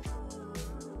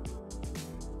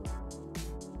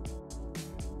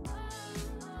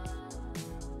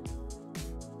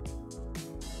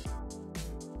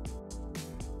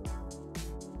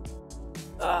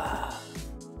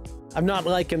 I'm not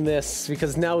liking this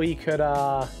because now he could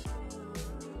yeah,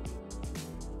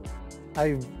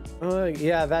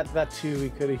 that too. He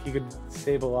could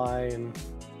Sableye and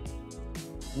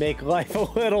make life a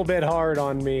little bit hard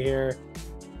on me here.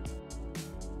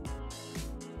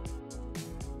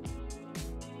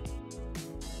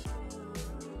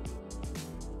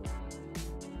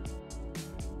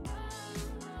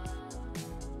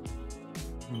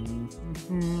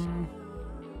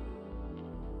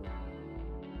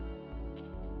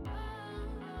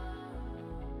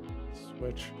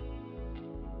 Switch.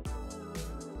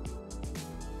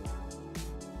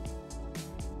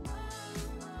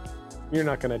 You're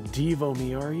not gonna Devo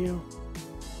me, are you?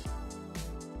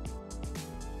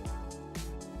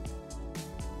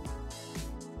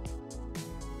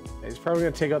 He's probably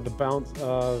gonna take out the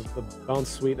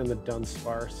Bounsweet and the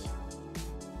Dunsparce.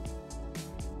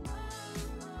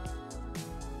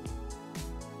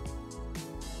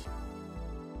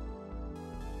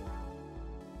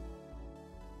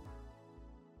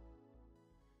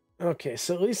 Okay,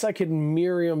 so at least I could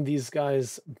Miriam these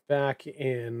guys back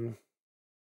in.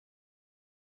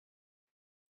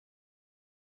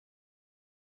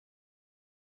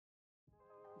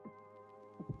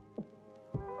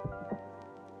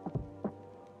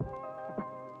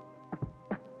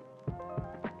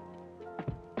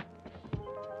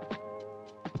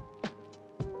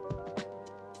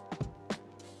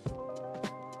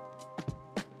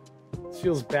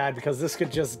 feels bad because this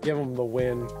could just give him the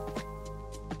win.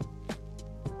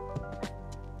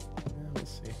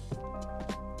 Let's see.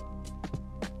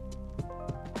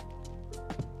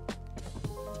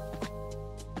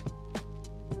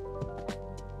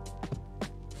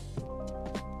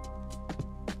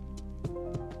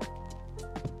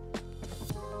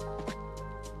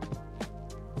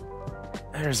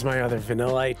 There's my other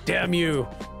Vanillite. Damn you!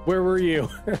 Where were you?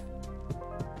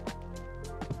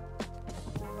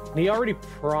 He already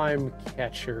prime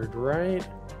catchered, right?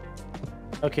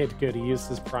 Okay, good. He used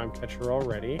his prime catcher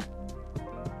already.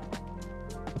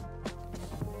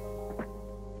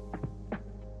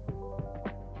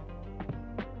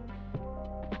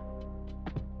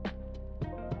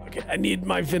 Okay, I need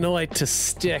my Vanillite to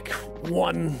stick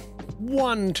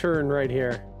one turn right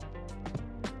here.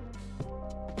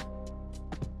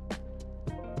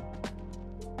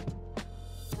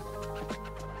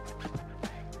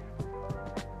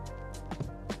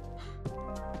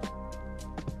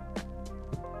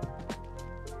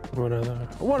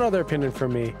 One other opinion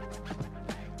from me.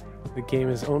 The game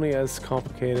is only as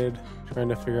complicated trying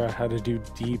to figure out how to do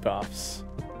debuffs.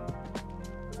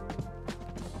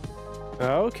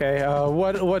 Okay,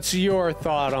 what's your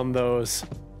thought on those?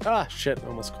 Ah, shit,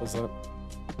 almost closed that.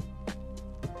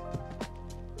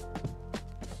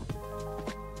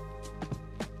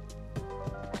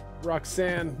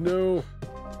 Roxanne, no.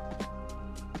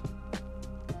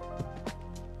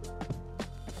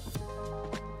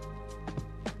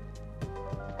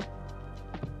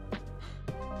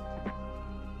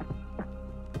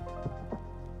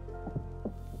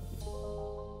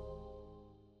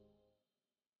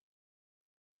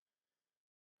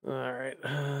 All right,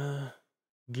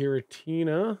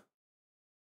 Giratina.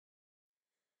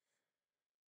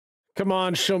 Come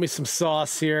on, show me some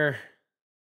sauce here.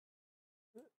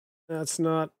 That's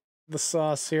not the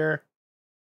sauce here.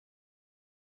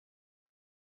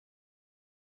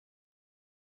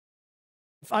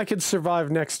 If I could survive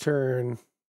next turn,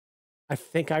 I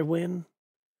think I win.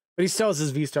 But he still has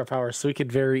his V-Star power, so he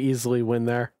could very easily win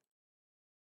there.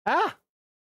 Ah!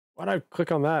 Why'd I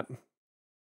click on that?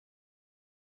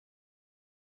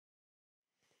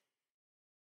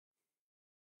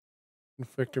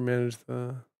 Victor managed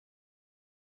the...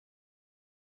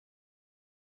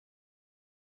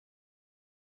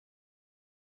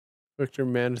 Victor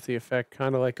managed the effect,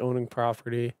 kind of like owning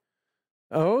property.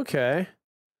 Oh, okay.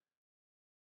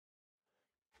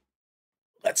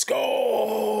 Let's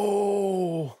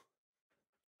go!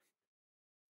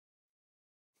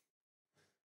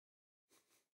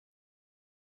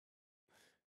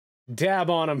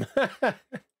 Dab on him.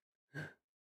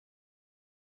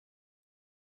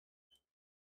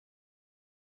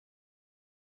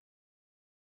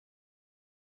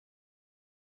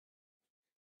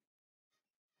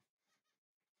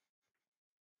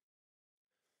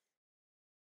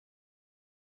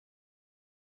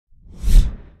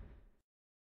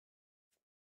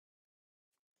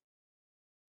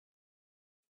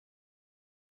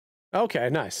 Okay,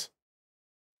 nice.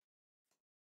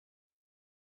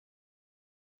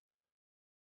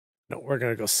 No, we're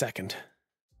gonna go second.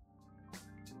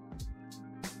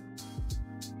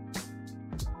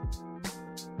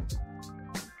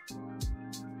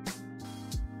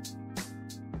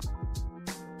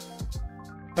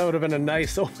 That would have been a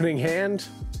nice opening hand.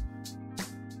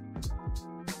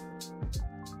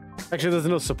 Actually, there's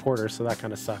no supporter, so that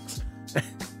kind of sucks.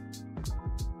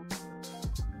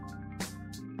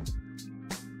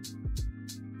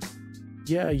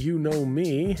 Yeah, you know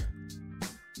me.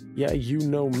 Yeah, you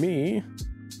know me.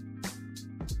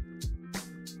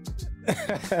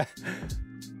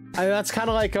 That's kind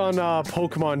of like on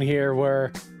Pokemon here,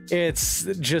 where it's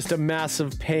just a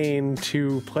massive pain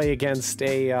to play against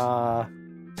a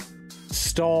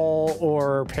stall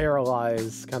or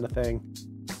paralyze kind of thing.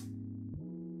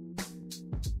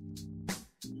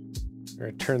 Or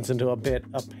it turns into a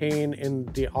pain in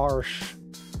the arse.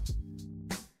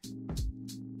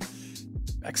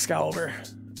 Excalibur.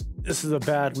 This is a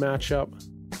bad matchup.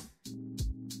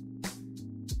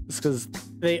 It's because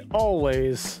they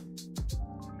always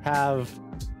have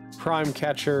Prime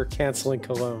Catcher canceling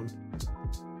Cologne.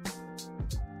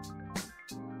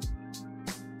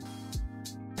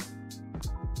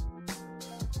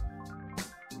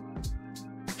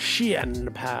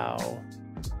 Hisuian PAL.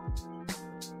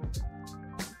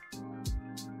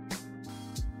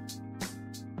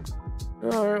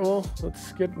 Alright, well,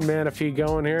 let's get Manaphy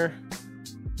going here.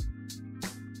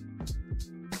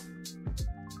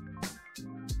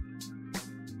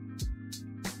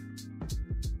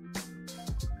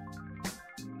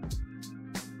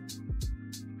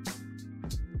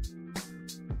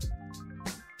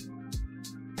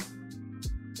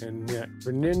 And yeah,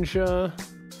 Greninja.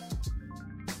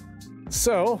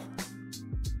 So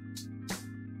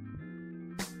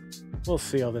we'll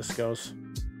see how this goes.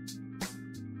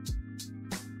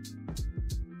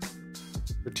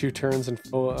 For 2 turns and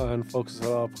focus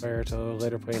a player to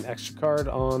later play an extra card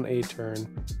on a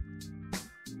turn.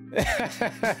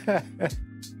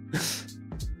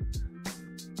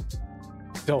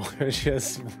 Don't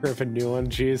just rip a new one,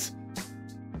 jeez.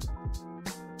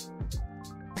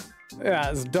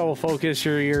 Yeah, it's double focus.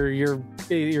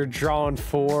 You're drawing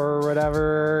 4 or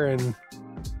whatever, and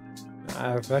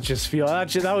that would just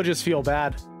feel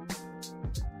bad.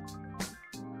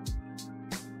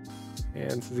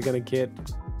 And so he's gonna get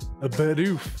a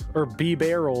Bidoof or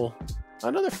B-Barrel.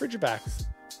 Another Frigibax.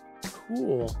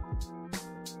 Cool.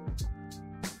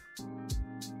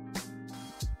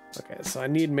 Okay, so I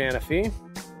need Manaphy.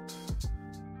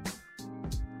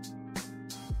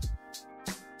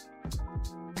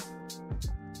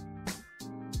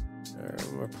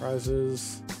 Alright, more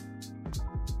prizes.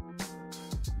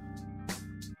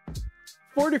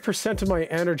 40% of my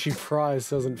energy prize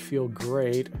doesn't feel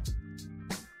great.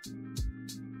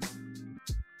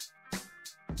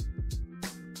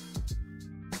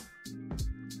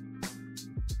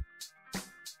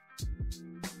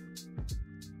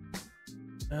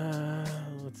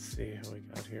 Let's see how we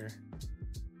got here.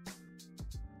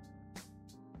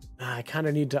 I kind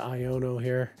of need to Iono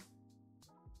here.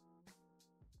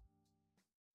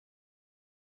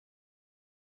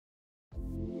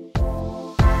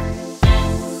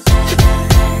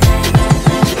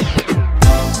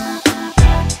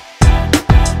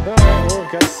 Oh,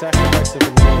 got sacrifice of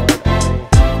Vanillite,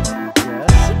 I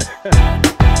guess.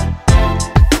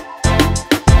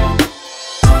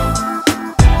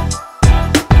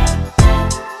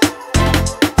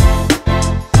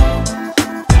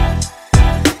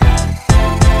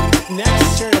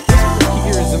 Next turn, if this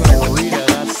Pokégear is an Irida,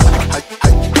 that's going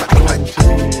to be the best.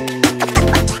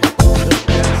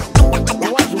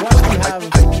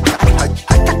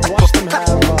 Watch them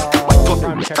have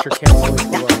Prime Catcher canceling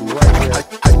for right here.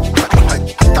 Always have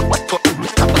it.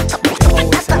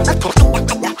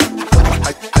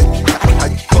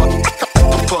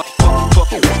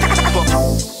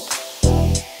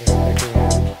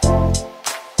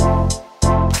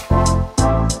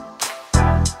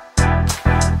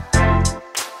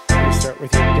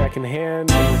 With your deck in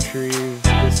hand and retrieve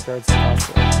discards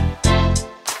possible.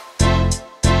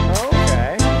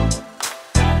 Okay.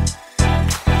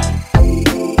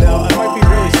 Now, I might be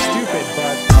really stupid,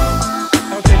 but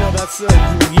okay, no, that's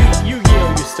Yu-Gi-Oh!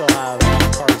 You still have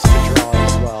cards to draw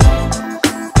as well.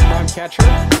 Prime Catcher.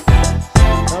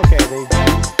 Okay, they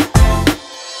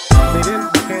didn't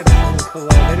cancel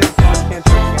Cologne. They didn't Prime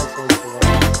Catcher cancel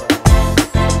Cologne.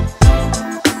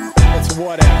 So it's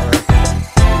whatever.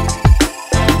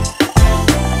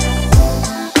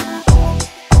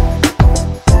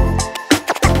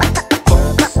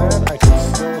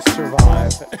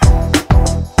 Survive.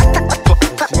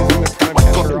 Just using the Prime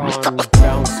Catcher on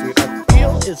Bounsweet, I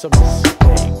feel is a mistake.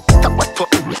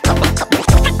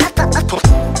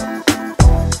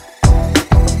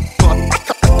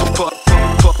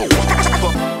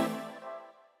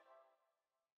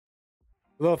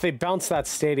 Although if they bounce that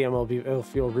stadium, it'll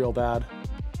feel real bad.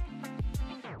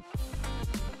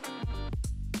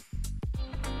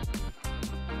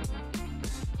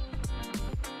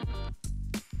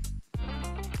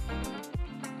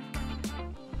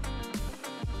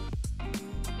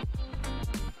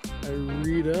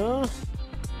 Irida.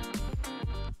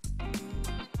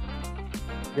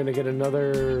 We're gonna get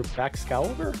another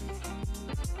Baxcalibur.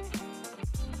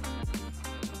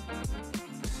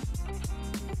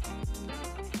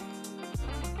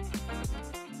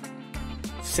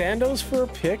 Sandos for a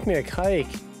picnic hike.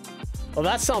 Well,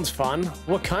 that sounds fun.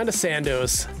 What kind of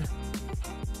Sandos?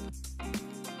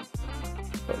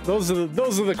 Those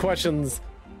are the questions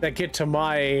that get to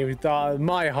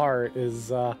my heart.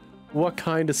 Is what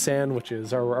kind of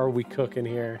sandwiches are we cooking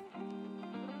here?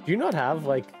 Do you not have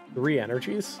like 3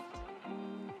 energies?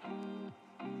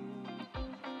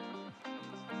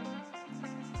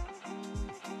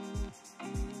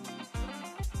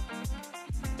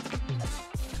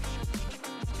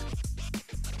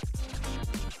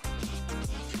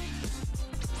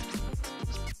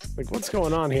 Like, what's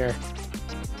going on here?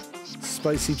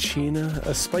 Spicy tuna,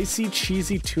 a spicy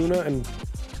cheesy tuna and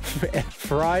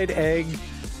fried egg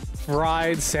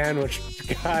fried sandwich.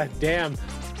 God damn.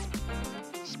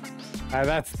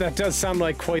 That does sound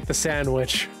like quite the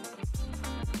sandwich.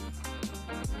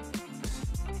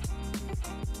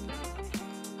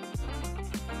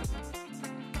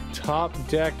 Top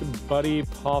deck Buddy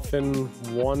Poffin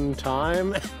one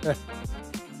time.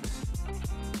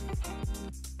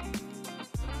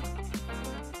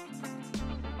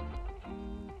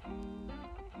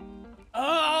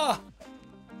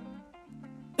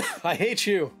 I hate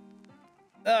you.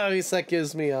 Oh, at least that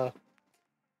gives me a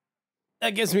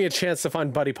chance to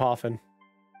find Buddy Poffin.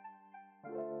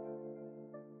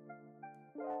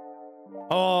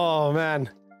 Oh man,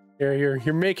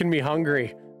 you're making me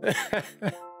hungry.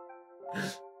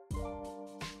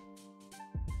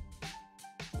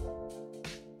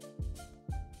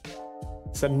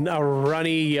 It's a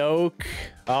runny yolk.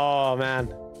 Oh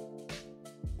man,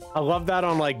 I love that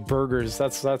on like burgers.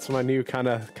 That's my new kind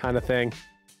of thing.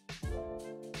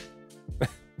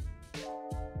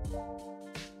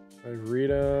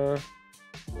 Irida.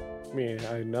 I mean,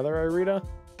 another Irida.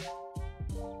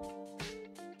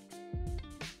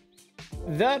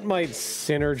 That might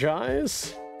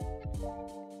synergize.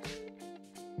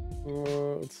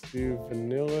 Let's do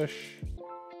Vanillish.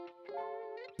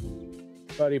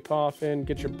 Buddy Poffin,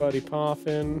 get your Buddy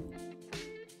Poffin.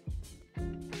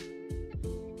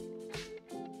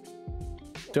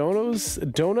 Donuts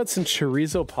and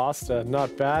chorizo pasta,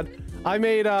 not bad. I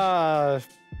made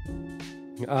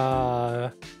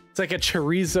it's like a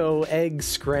chorizo egg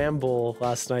scramble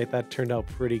last night. That turned out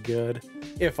pretty good,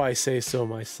 if I say so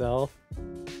myself.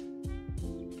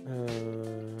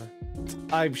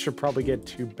 I should probably get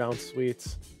 2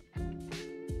 Bounsweets,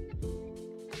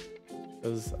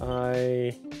 because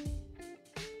I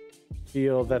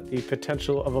feel that the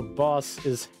potential of a boss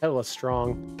is hella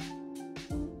strong.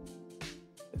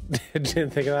 Didn't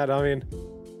think of that. I mean,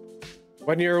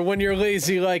 when you're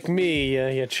lazy like me,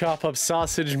 you chop up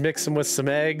sausage, mix them with some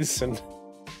eggs, and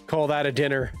call that a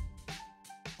dinner.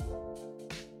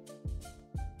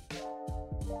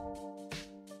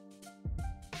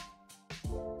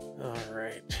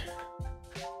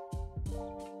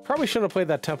 Probably shouldn't have played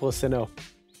that Temple of Sinnoh.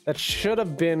 That should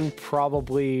have been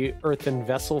probably Earthen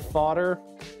Vessel fodder.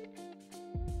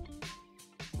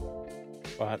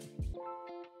 But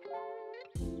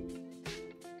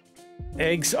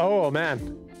eggs, oh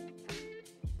man.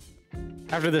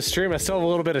 After this stream, I still have a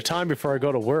little bit of time before I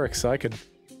go to work, so I could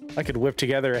whip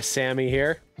together a Sammy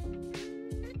here.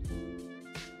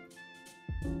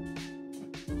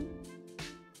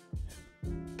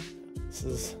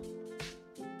 This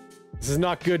is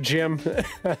not good, Jim.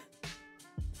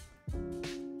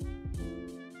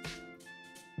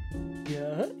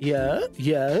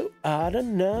 Yeah, I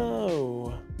don't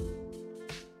know.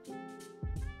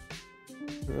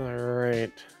 All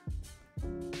right.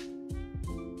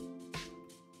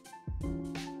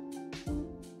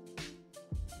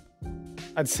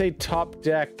 I'd say top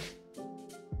deck.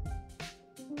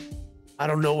 I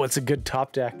don't know what's a good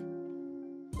top deck,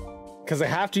 because I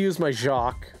have to use my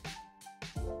Jacq.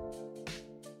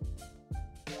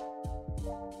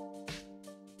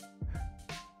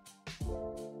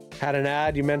 Had an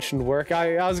ad, you mentioned work.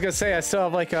 I was gonna say I still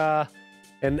have like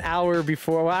an hour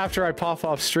before, well, after I pop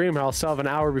off stream, I'll still have an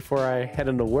hour before I head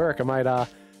into work. I might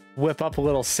whip up a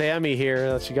little Sammy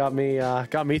here. That you got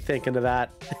me thinking of that.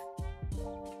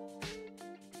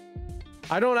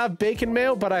 I don't have bacon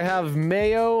mayo, but I have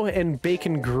mayo and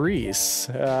bacon grease.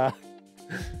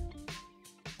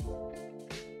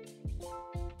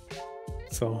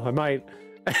 So I might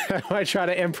try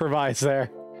to improvise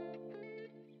there.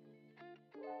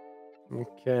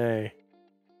 Okay.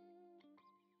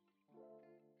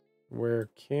 Rare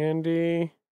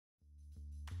Candy.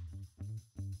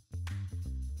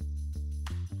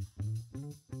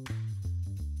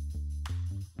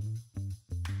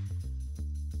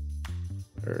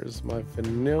 There's my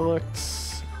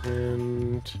Vanilluxe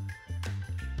and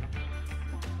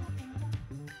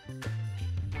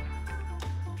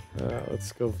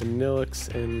let's go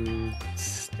Vanilluxe and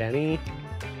Steenee.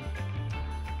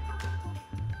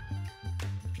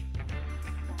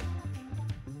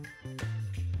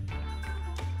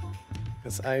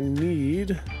 Because I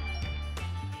need...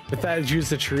 If that use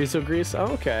the chorizo grease? Oh,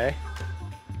 okay.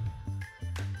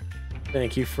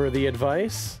 Thank you for the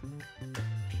advice.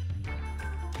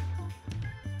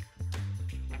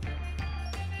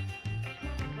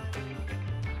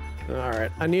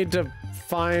 Alright, I need to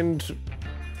find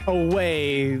a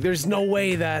way. There's no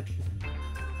way that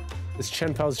this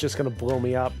Chien-Pao is just gonna blow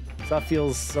me up. That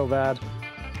feels so bad.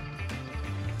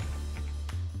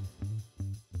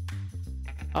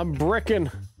 I'm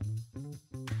bricking.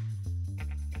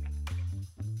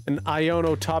 An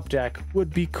Iono top deck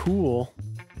would be cool.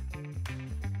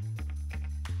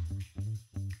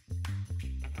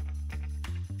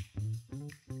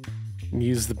 And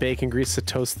use the bacon grease to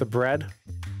toast the bread.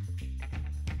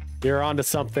 You're onto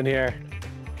something here.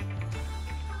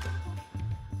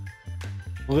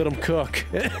 Let them cook.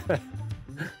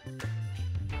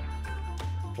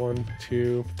 1,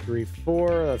 2, 3,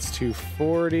 4. That's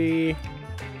 240.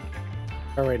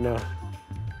 Oh wait, no.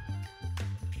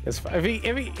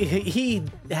 He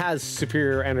has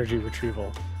superior energy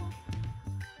retrieval.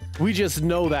 We just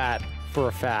know that for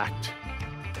a fact.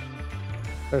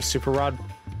 There's Super Rod,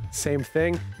 same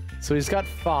thing. So he's got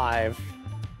 5.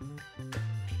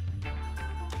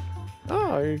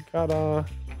 Oh, he got a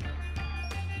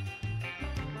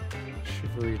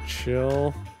Shivery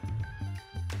Chill.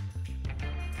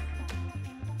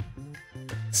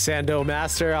 Sando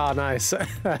Master. Oh, nice.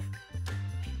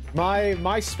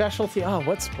 my specialty. Oh,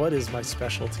 what is my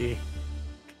specialty?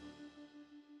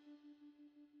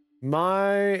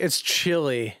 It's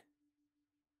chili.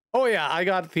 Oh yeah, I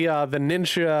got the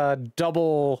Ninja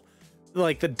double,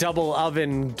 like the double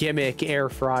oven gimmick air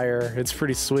fryer. It's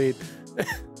pretty sweet.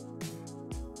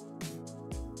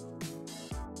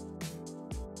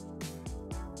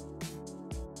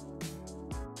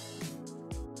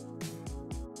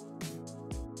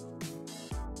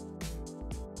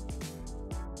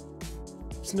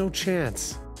 There's no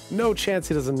chance. No chance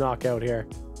he doesn't knock out here.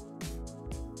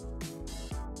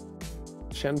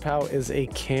 Chien-Pao is a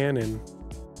cannon.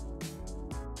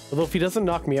 Although if he doesn't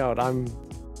knock me out, I'm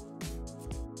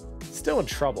still in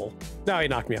trouble. No, he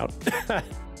knocked me out.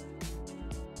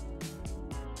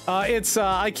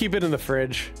 I keep it in the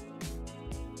fridge.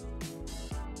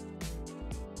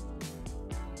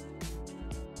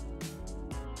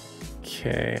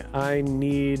 Okay, I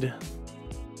need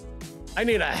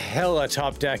a hella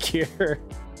top deck here.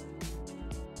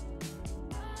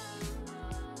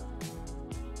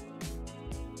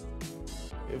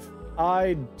 If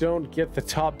I don't get the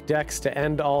top decks to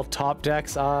end all top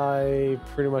decks, I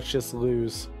pretty much just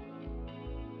lose.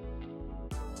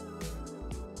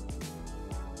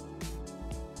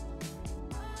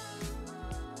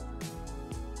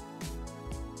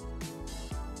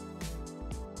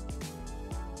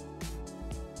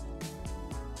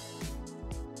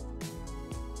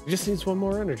 He just needs one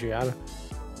more energy.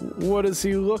 What is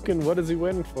he looking? What is he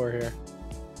waiting for here?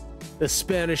 The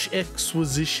Spanish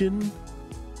Exquisition.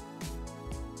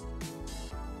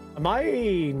 Am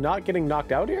I not getting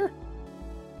knocked out here?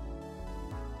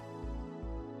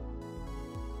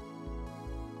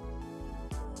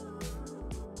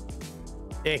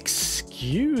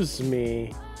 Excuse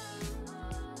me.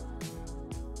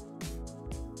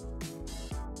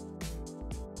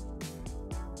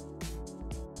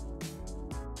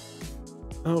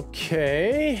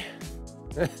 Okay.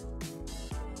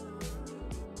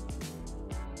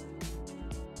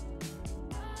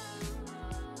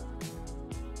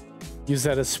 Use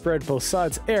that as spread both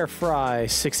sides. Air fry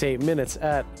 6-8 minutes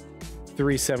at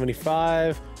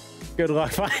 375. Good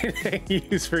luck finding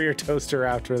use for your toaster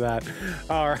after that.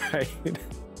 All right.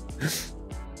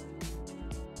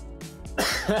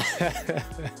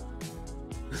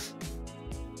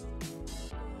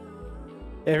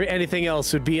 Anything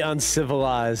else would be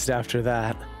uncivilized after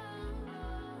that.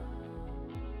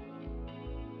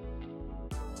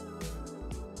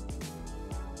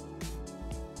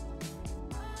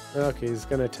 Okay, he's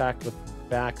gonna attack with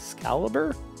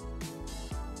Baxcalibur.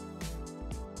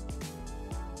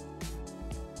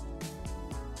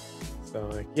 So,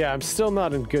 like, yeah, I'm still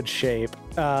not in good shape.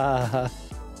 But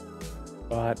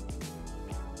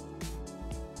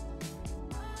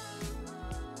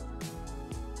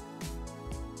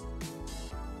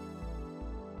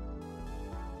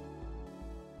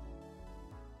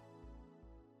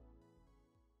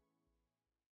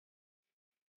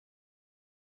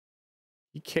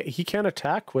he can't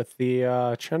attack with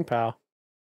the Chien-Pao.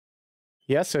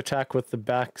 He has to attack with the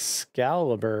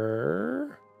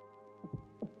Baxcalibur.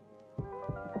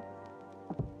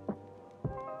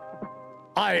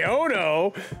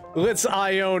 Iono? Let's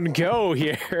Ion go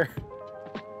here.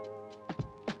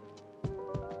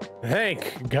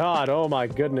 Thank God. Oh my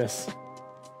goodness.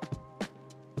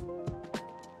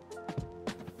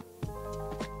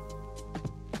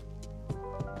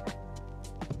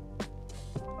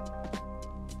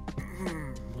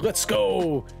 Let's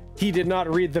go. He did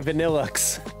not read the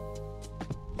Vanilluxe.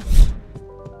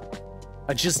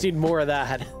 I just need more of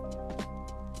that.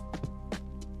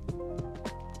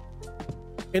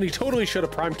 And he totally should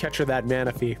have prime catcher that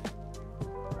Manaphy.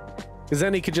 Because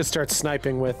then he could just start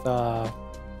sniping with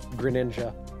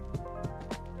Greninja.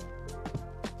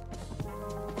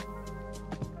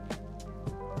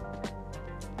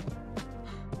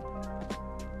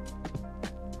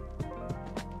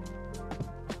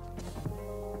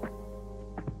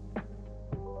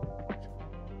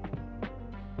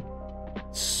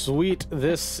 Sweet,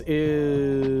 this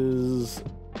is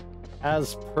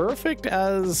as perfect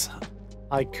as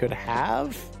I could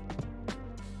have.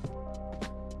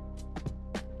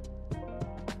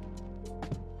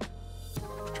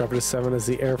 Drop it to 7 as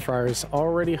the air fryer is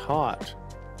already hot.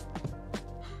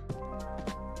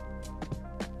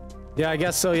 Yeah, I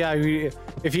guess so. Yeah,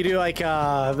 if you do like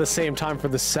the same time for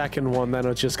the second one, then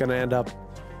it's just gonna end up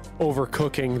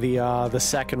overcooking the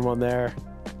second one there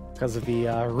because of the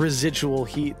residual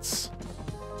heats.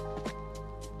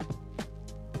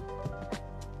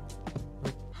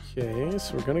 Okay,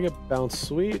 so we're gonna get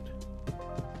Bounsweet.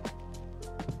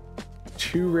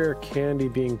 2 rare candy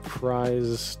being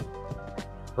prized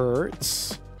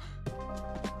hurts.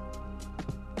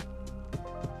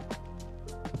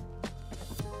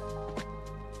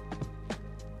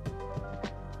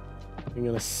 I'm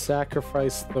gonna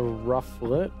sacrifice the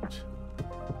Rufflet.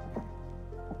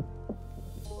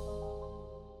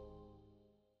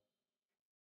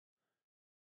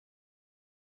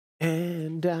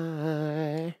 And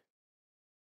I...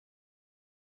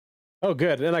 Oh,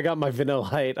 good. And I got my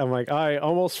Vanillite. I'm like, I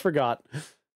almost forgot.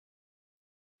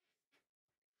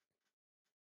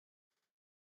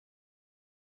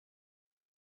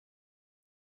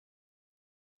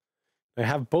 I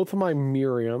have both of my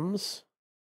Miriams.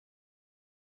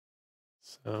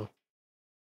 So...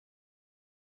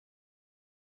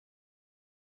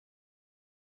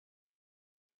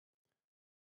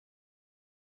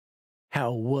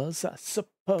 How was I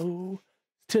supposed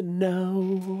to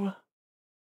know?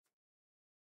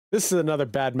 This is another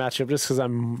bad matchup just because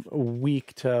I'm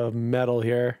weak to metal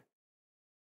here.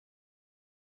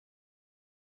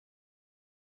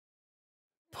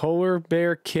 Polar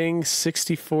Bear King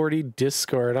 6040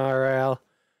 Discord. All right, I'll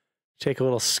take a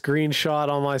little screenshot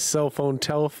on my cell phone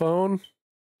telephone.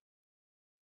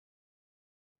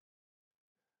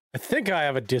 I think I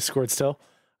have a Discord still.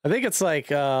 I think it's like,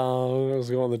 let's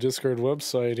go on the Discord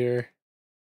website here.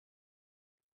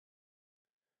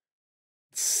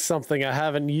 It's something I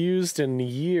haven't used in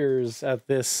years at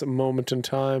this moment in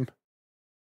time.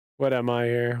 What am I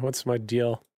here? What's my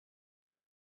deal?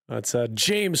 That's a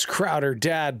James Crowder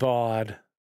dad bod.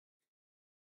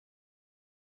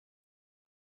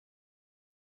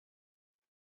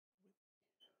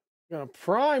 Gonna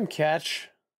prime catch.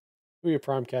 Who are you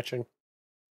prime catching?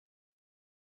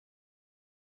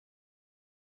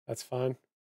 That's fine.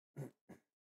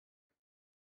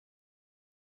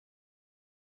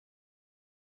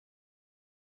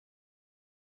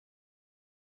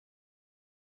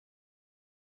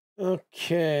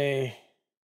 Okay.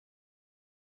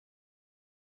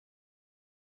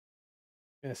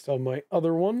 I still have my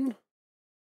other one.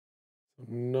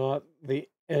 Not the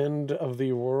end of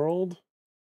the world.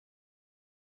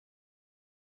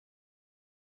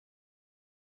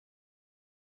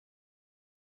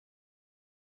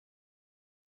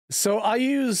 So I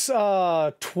use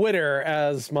Twitter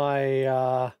as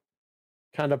my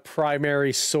kind of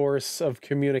primary source of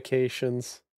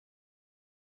communications.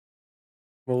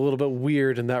 I'm a little bit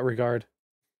weird in that regard.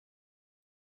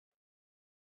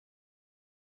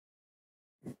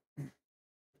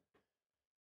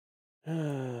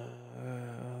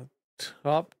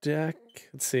 Top deck.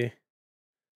 Let's see.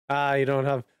 You don't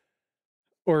have,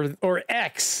 or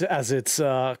X as it's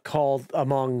called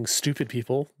among stupid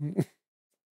people.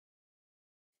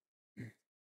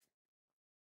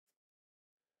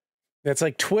 It's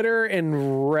like Twitter and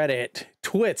Reddit.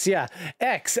 Twits, yeah.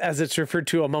 X as it's referred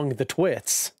to among the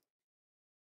twits.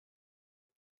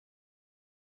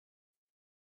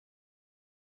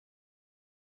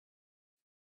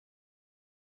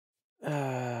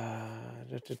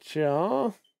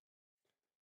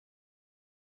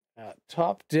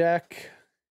 Top deck.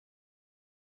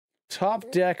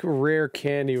 Top deck rare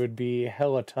candy would be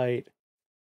hella tight.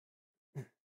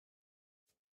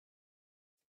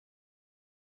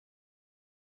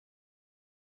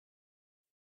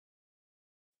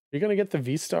 You're gonna get the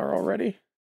V-Star already?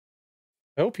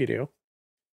 I hope you do.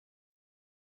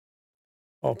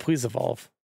 Oh, please evolve.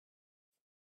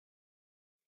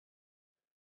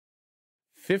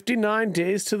 59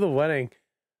 days to the wedding.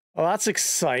 Oh, that's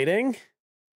exciting.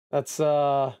 That's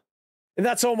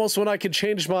almost when I could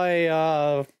change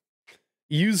my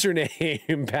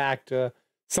username back to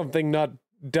something not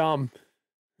dumb.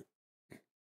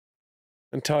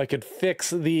 Until I could fix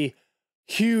the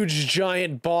huge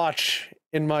giant botch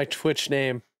in my Twitch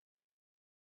name.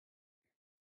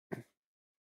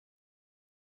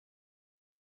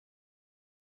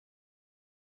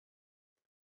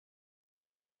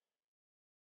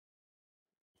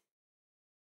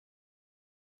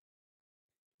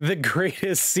 The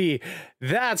greatest C.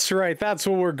 That's right. That's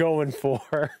what we're going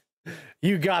for.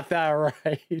 You got that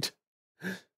right.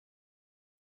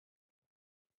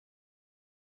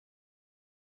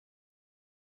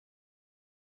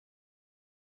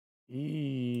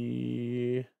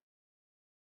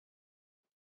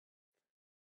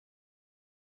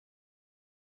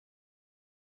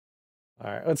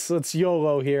 All right, let's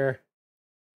YOLO here.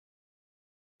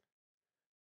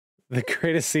 The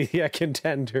greatest CDF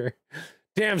contender.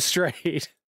 Damn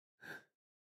straight.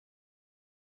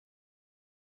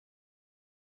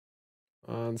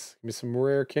 Let's give me some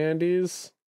rare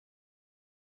candies.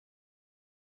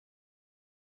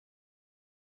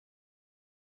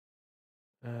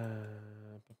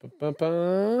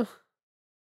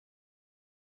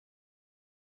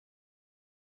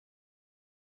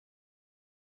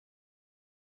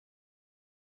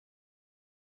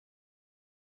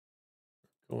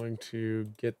 Going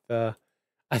to get the...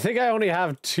 I think I only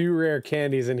have 2 rare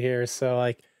candies in here, so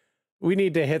like we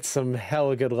need to hit some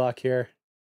hella good luck here.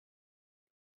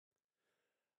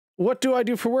 What do I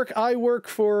do for work? I work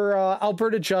for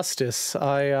Alberta Justice.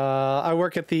 I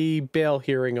work at the bail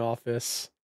hearing office.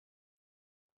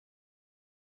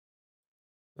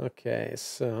 Okay,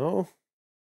 so...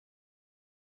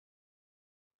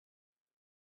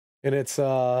 And it's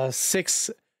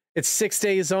 6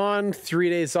 days on, 3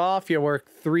 days off. You work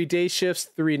 3 day shifts,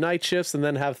 3 night shifts, and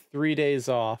then have 3 days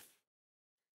off.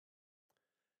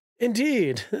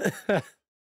 Indeed.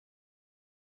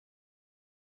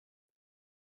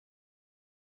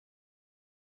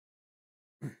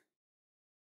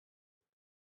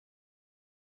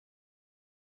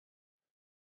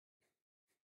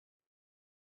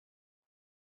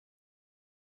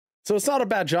 So it's not a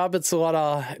bad job. It's a lot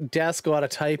of desk, a lot of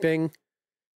typing.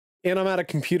 And I'm at a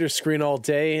computer screen all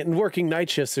day. And working night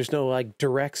shifts, there's no like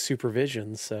direct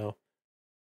supervision, so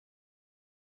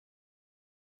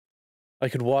I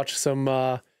could watch some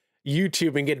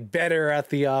YouTube and get better at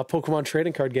the Pokemon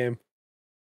trading card game.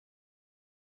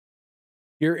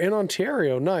 You're in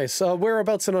Ontario. Nice.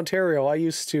 Whereabouts in Ontario? I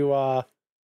used to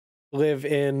live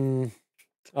in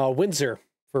Windsor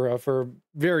for a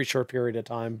very short period of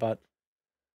time, but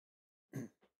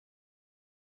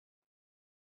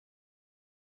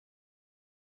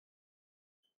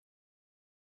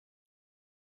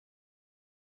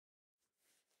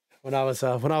when I was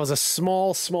a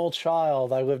small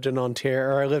child, I lived in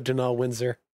Ontario, or I lived in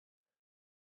Windsor.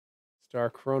 Star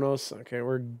Chronos. Okay,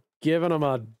 we're giving him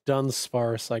a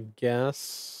Dunsparce, I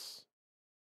guess.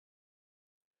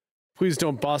 Please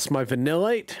don't bust my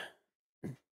Vanillite.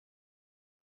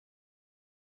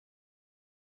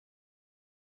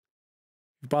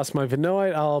 Bust my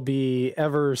Vanillite, I'll be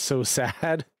ever so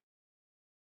sad.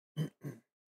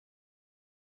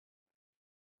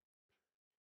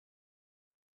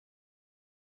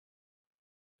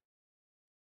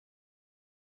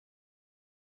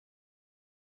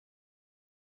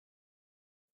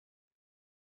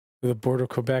 The border of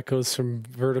Quebec goes from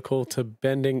vertical to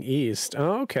bending east.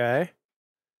 Oh, okay.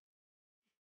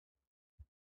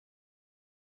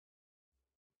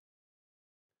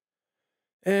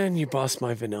 And you bossed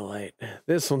my Vanillite.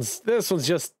 This one's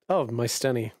just my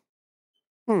Steenee.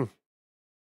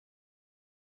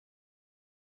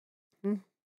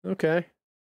 Okay.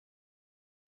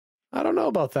 I don't know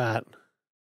about that.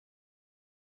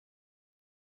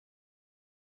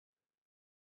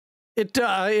 It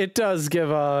does give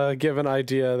an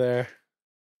idea there.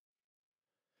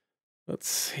 Let's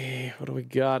see, what do we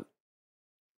got?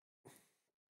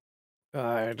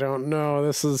 I don't know.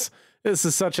 This is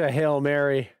such a Hail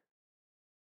Mary.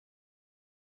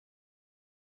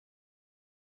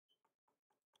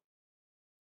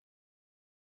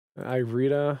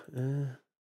 Irida.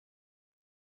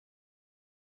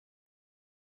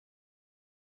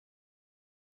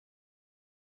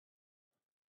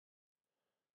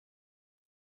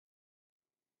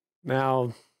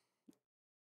 Now,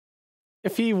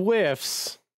 if he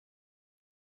whiffs,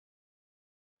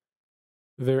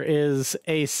 there is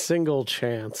a single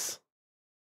chance.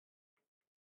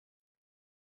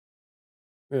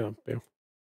 Yeah.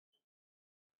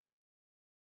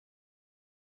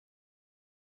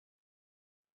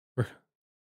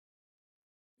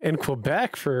 In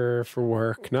Quebec for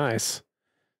work. Nice.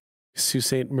 Sault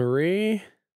Ste. Marie.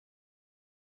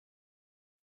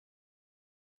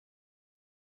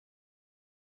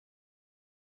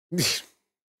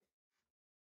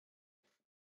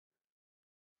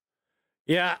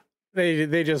 Yeah,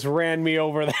 they just ran me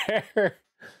over there.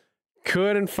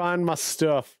 Couldn't find my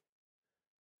stuff.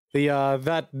 The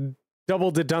that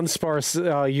double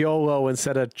Dudunsparce YOLO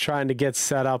instead of trying to get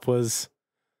set up was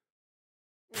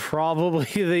probably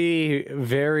the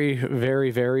very,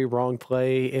 very, very wrong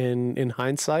play in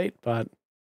hindsight, but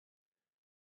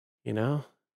you know,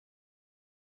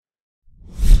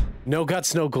 no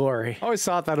guts, no glory. I always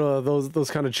thought that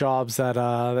those kind of jobs that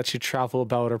that you travel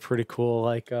about are pretty cool.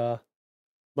 Like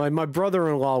my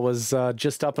brother-in-law was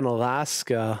just up in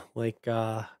Alaska like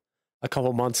a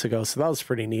couple months ago, so that was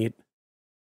pretty neat.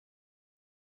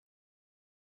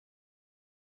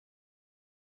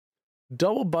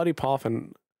 Double Buddy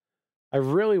Poffin. I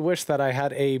really wish that I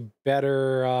had a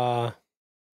better,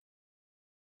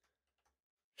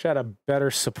 had a better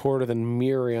supporter than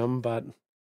Miriam, but,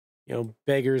 you know,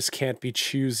 beggars can't be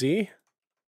choosy.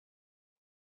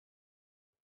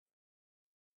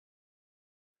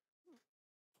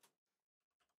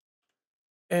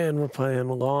 And we're playing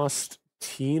Lost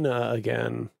Tina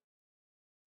again.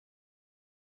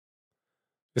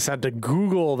 Just had to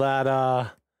Google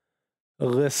that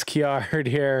Lisk yard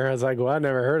here. I was like, well, I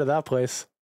never heard of that place.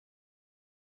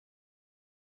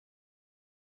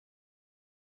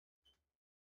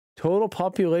 Total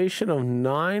population of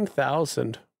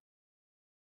 9,000.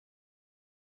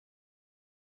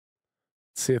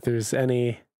 Let's see if there's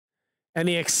any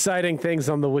exciting things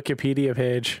on the Wikipedia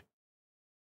page.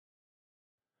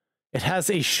 It has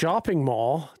a shopping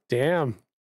mall. Damn.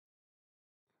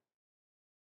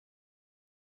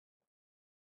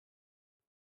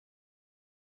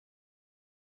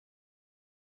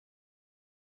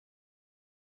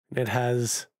 It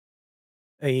has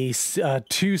a 2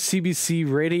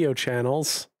 CBC radio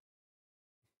channels.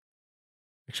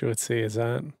 Actually, let's see, is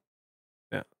that?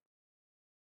 Yeah.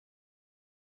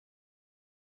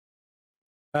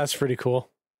 That's pretty cool.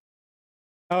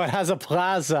 Oh, it has a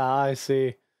plaza. I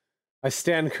see. I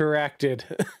stand corrected.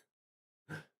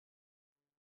 All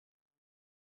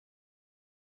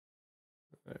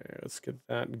right, let's get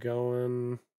that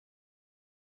going.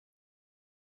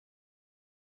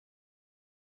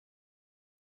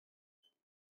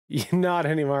 Not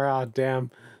anymore. Oh,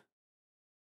 damn.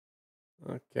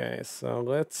 Okay, so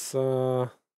let's I'm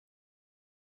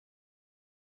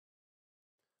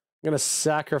gonna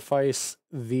sacrifice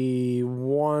the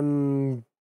one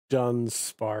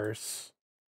Dunsparce.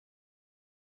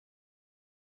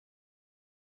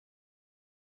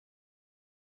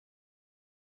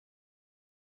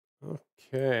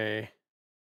 Okay.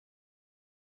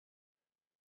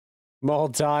 Mall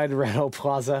died, Reno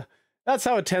Plaza. That's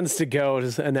how it tends to go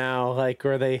now, like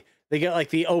where they get like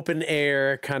the open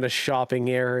air kind of shopping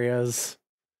areas.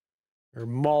 Or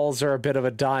malls are a bit of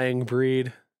a dying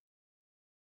breed.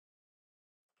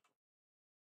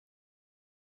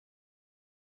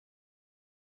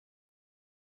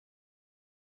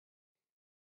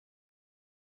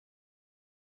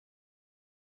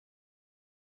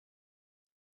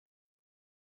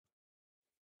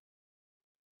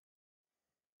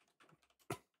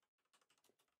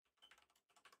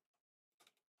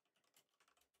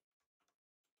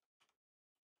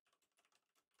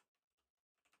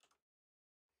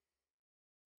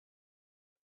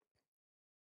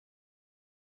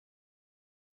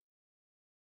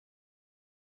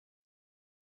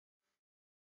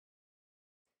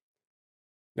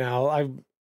 Now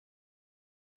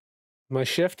my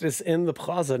shift is in the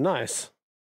plaza. Nice.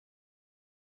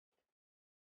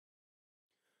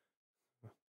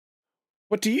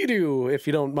 What do you do, if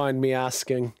you don't mind me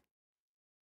asking?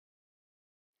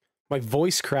 My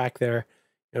voice crack there.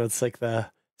 You know, it's like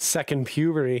the second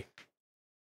puberty.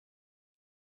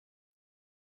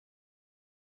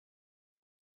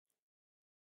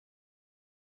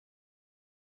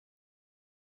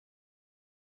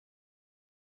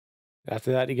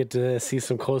 After that, you get to see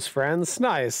some close friends.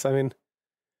 Nice. I mean,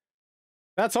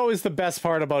 that's always the best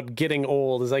part about getting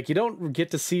old, is like you don't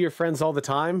get to see your friends all the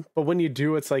time, but when you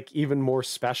do, it's like even more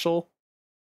special.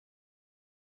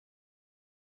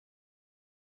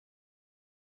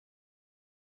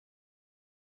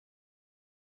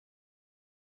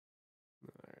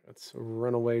 All right, let's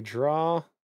runaway draw.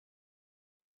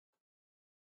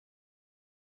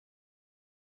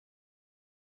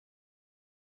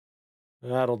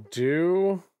 That'll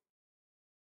do.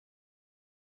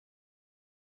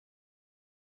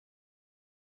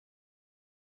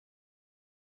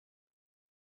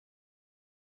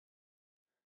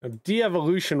 Now,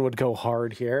 de-evolution would go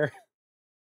hard here.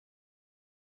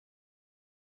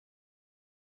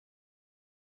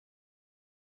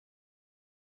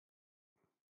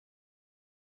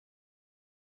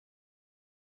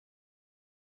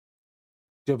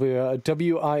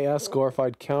 WIS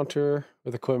glorified counter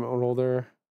with equipment holder.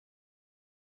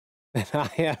 And I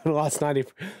haven't lost 90.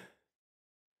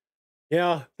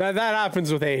 Yeah, that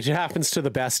happens with age. It happens to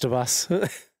the best of us. All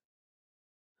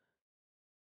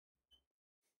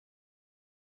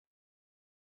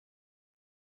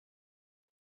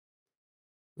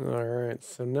right,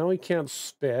 so now we can't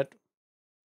spit.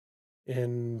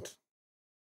 And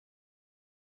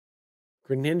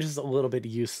Greninja's a little bit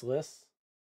useless.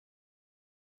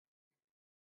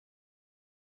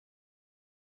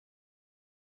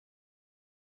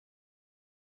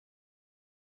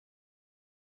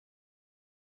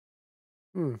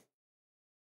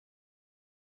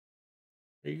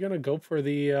 Are you gonna go for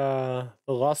the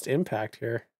Lost Impact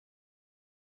here?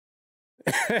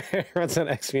 Runs on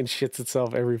XP and shits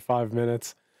itself every 5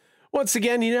 minutes. Once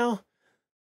again, you know,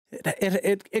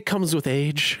 it comes with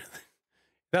age.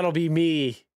 That'll be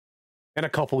me in a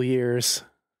couple years.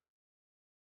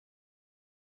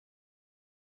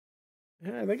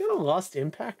 Yeah, are they gonna Lost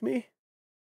Impact me?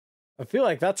 I feel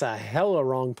like that's a hella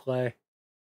wrong play.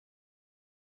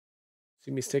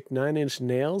 See me stick 9-inch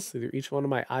nails through each one of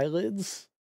my eyelids.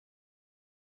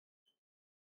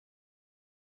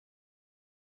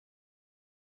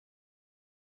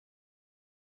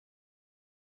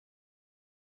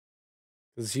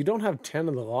 Because you don't have 10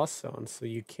 in the Lost Zone, so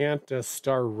you can't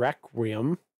Star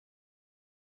Requiem.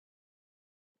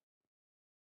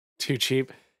 Too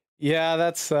cheap. Yeah,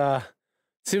 that's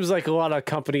seems like a lot of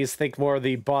companies think more of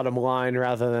the bottom line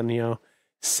rather than, you know,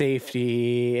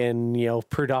 safety and, you know,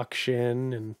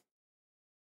 production. And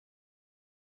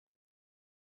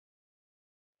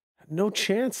no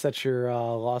chance that you're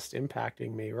Lost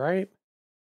Impacting me, right?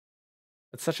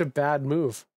 That's such a bad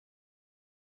move.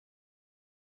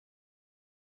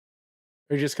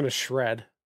 Or you're just gonna shred.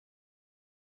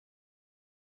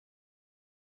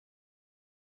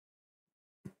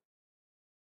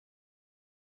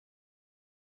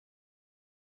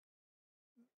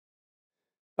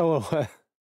 Oh,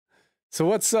 so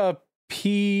what's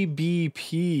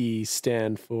PBP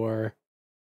stand for?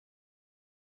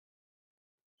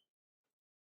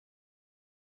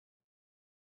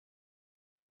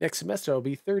 Next semester will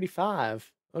be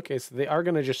 35. Okay, so they are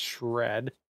gonna just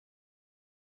shred.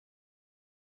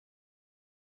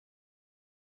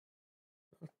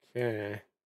 Okay.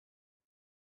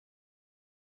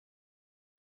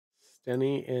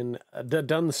 Steenee and the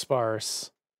Dunsparce.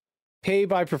 Pay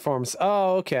by performance.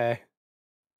 Oh, okay.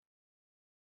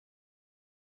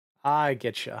 I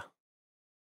getcha.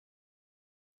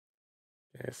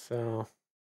 Okay, so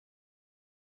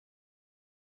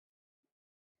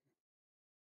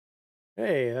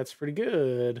hey, that's pretty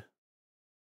good.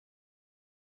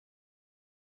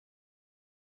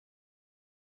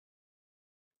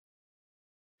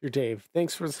 You're Dave.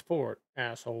 Thanks for the support,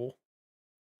 asshole.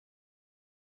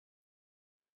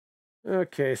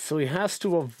 Okay, so he has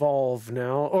to evolve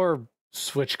now, or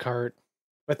switch cart.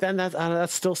 But then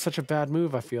that's still such a bad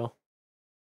move, I feel.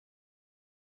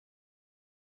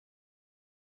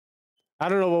 I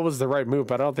don't know what was the right move,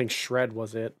 but I don't think shred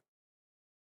was it.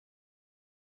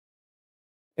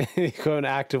 Going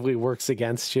actively works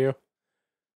against you.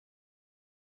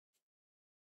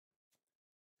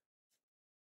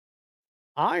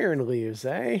 Iron leaves,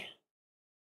 eh?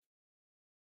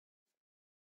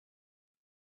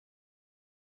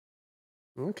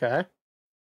 Okay.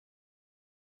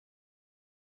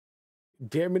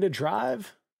 Dare me to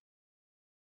drive?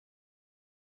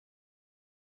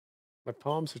 My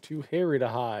palms are too hairy to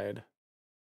hide.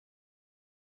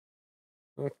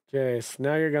 Okay, so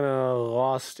now you're gonna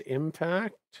Lost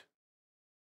Impact.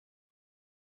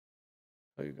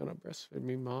 Oh, you're gonna breastfeed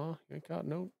me, Ma? You ain't got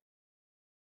no.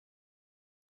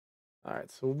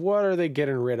 Alright, so what are they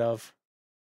getting rid of?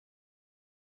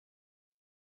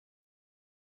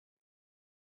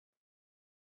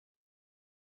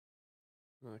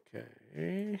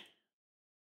 Okay.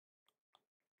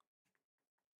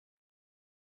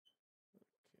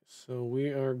 So we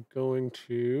are going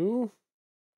to...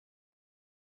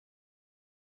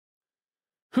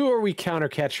 Who are we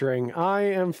counter-catchering? I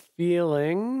am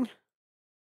feeling...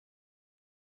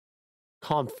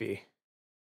 Comfy.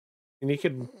 And you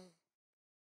could...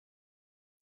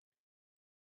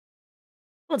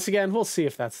 Once again, we'll see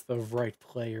if that's the right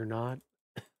play or not.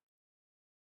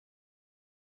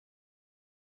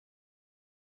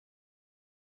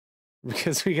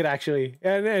 Because we could actually...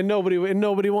 And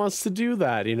nobody wants to do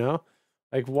that, you know?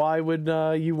 Like, why would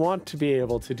you want to be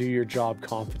able to do your job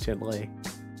competently?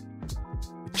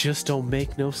 It just don't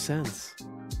make no sense.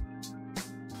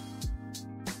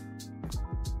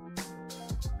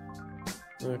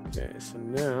 Okay, so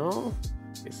now...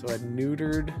 Okay, so I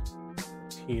neutered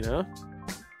Tina.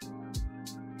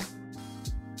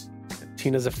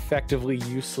 Tina's effectively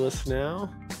useless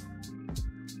now.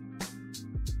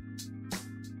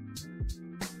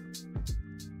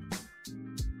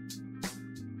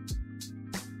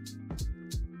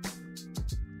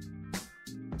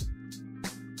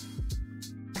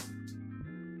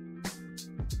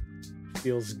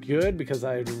 Feels good because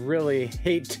I'd really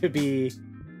hate to be,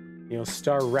 you know,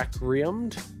 Star Rec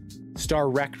roomed.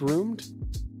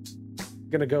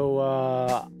 Gonna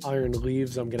go Iron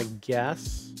Leaves, I'm gonna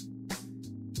guess.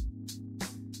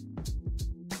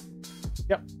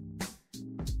 Yep.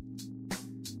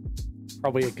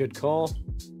 Probably a good call.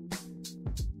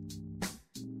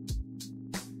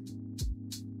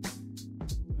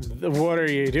 What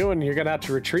are you doing? You're gonna have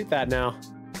to retreat that now.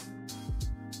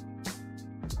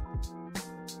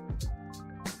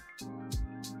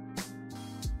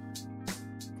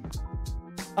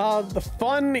 The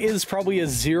fun is probably a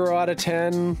 0 out of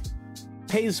 10.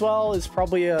 Pays well is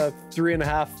probably a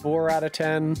 3.5, 4 out of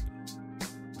 10.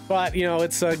 But, you know,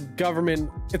 it's a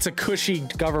cushy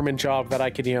government job that I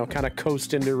could, you know, kind of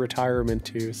coast into retirement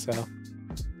to. So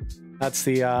that's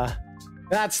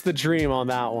the dream on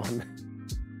that one.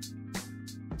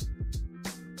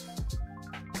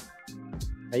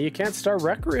 Hey, you can't start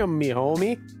Requiem, me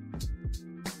homie.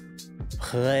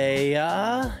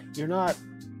 Playa, you're not.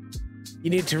 You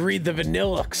need to read the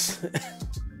Vanilluxe.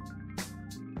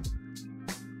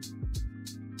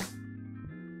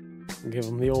 Give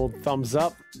him the old thumbs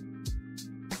up.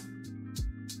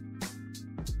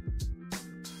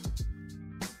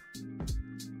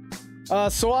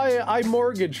 So I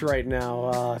mortgage right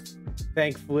now.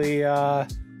 Thankfully,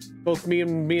 both me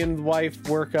and the wife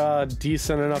work a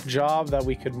decent enough job that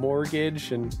we could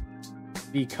mortgage and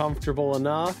be comfortable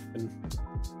enough. And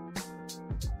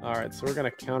all right, so we're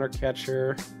gonna counter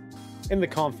catcher in the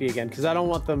Comfy again because I don't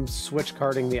want them switch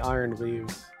carding the Iron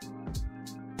Leaves.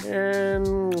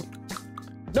 And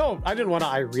no, I didn't want to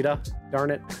Irida.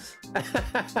 Darn it.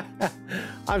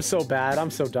 I'm so bad. I'm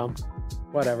so dumb.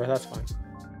 Whatever, that's fine.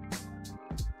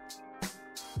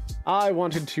 I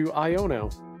wanted to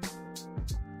Iono,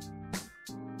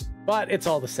 but it's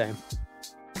all the same.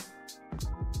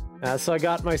 So I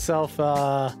got myself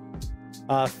a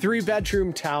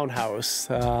 3-bedroom townhouse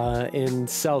in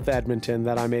South Edmonton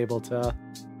that I'm able to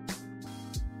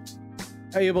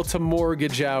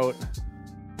mortgage out.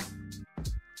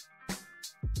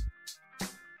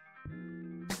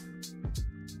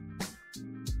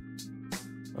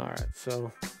 All right,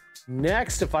 so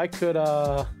next, if I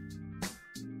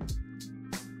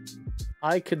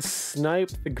could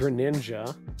snipe the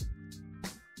Greninja.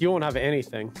 You won't have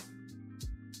anything.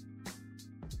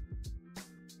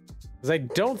 Because I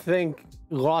don't think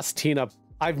Lost Tina...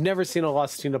 I've never seen a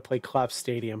Lost Tina play Clef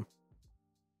Stadium.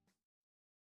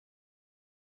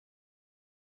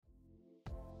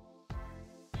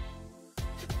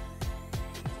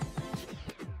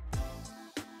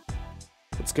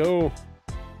 Let's go.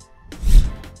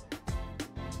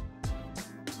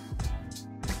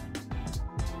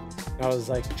 I was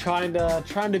like trying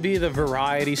to be the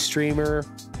variety streamer,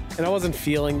 and I wasn't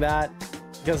feeling that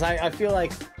because I feel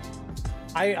like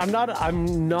I'm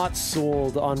not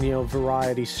sold on, you know,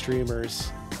 variety streamers.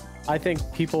 I think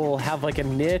people have like a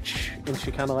niche and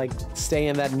should kind of like stay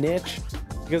in that niche,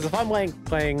 because if I'm like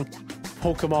playing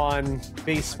Pokemon,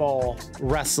 baseball,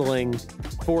 wrestling,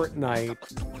 Fortnite,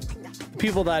 the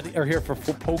people that are here for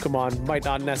Pokemon might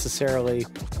not necessarily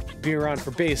be around for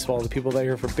baseball. The people that are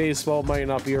here for baseball might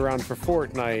not be around for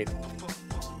Fortnite.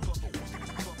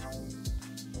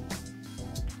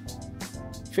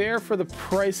 Fair for the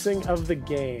pricing of the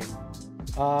game.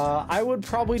 I would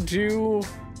probably do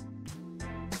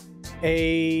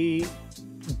a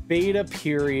beta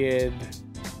period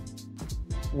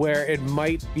where it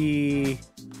might be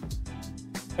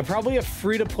probably a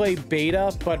free-to-play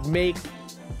beta, but make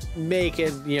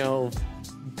it, you know,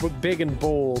 big and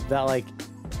bold that like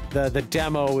the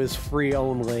demo is free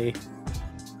only,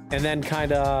 and then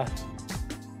kind of,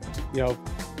 you know,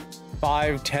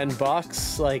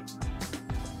 $5-10, like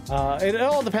it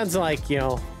all depends on, like, you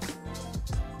know,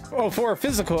 for a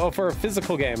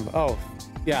physical game. Oh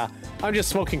yeah, I'm just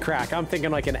smoking crack. I'm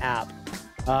thinking like an app.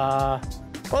 Well,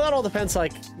 that all depends,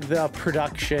 like the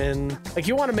production. Like,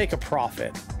 you want to make a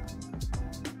profit.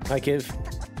 Like if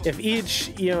each,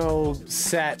 you know,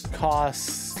 set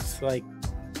costs like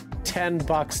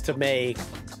 $10 to make,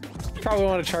 you probably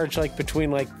want to charge like between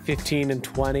like 15 and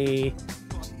 20.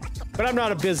 But I'm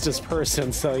not a business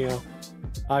person, so, you know,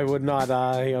 I would not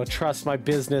you know, trust my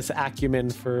business acumen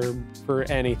for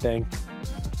anything.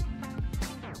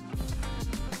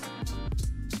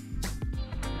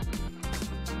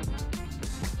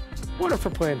 What if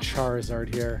we're playing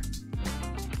Charizard here?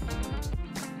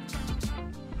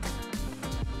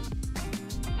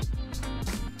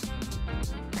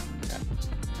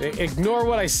 Ignore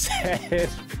what I said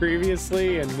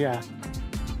previously, and yeah,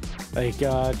 like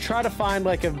try to find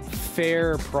like a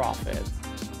fair profit.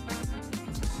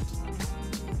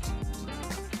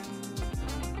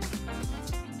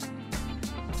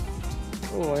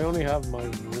 Oh, I only have my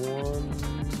one.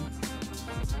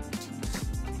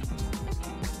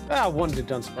 One to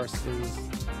Dunsparce, please.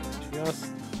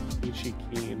 Just Peachy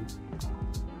Keen.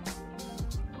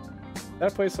 Did I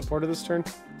play supporter this turn?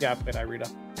 Yeah, I played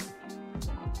Irida.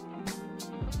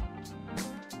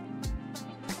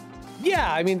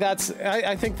 Yeah, I mean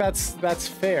I think that's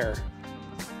fair.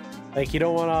 Like you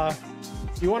don't want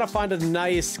to find a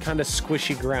nice kind of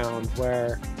squishy ground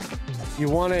where you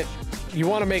want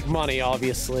to make money,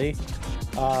 obviously,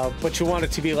 but you want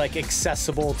it to be like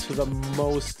accessible to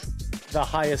the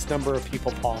highest number of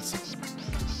people possible.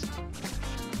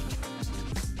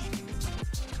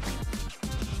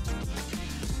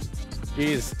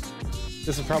 Jeez,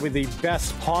 this is probably the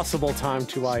best possible time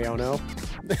to Iono.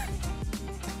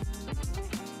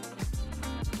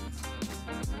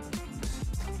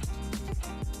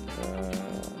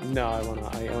 No, I want to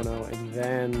Iono and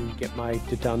then get my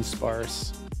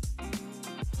Dudunsparce.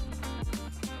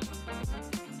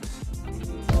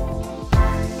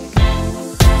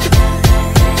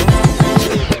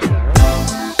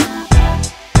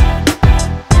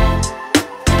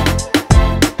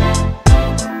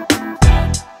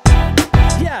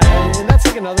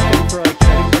 Another thing for like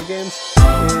trading card games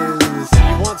is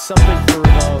you want something for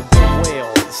the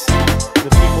whales, the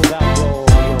people that will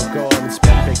go out and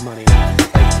spend big money.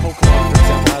 Like Pokémon, for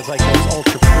example, has like those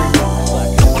ultra premium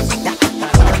collections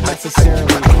that aren't necessarily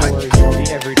for the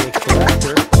everyday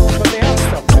collector, but they have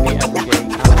stuff for the everyday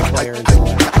kind of player and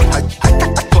collector.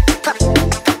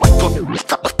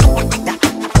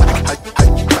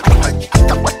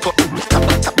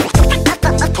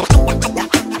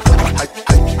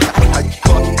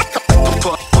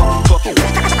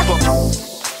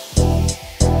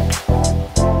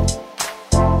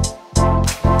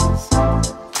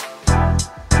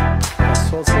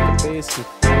 To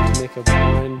make a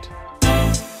blend.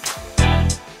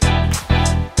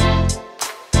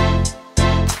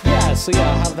 Yeah, so yeah,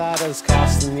 I'll have that as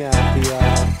cost, and yeah, the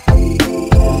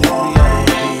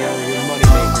money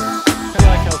maker. Kind of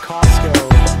like how Costco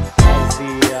has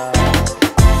the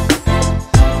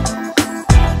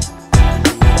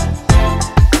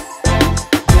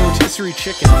rotisserie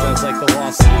chickens as like the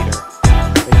loss leader.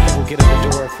 Like people get in the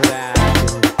door for that.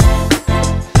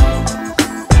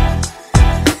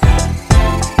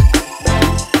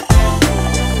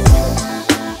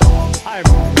 And I'm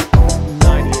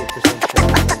 98% sure.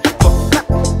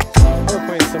 We're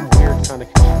playing some weird kind of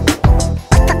control.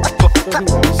 So who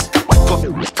knows?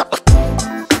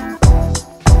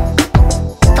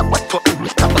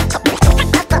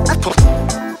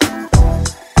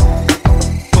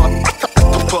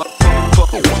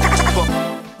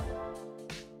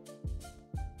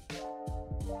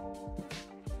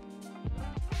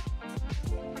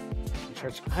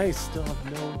 I still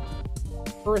have no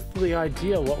earthly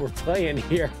idea what we're playing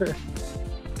here. Rare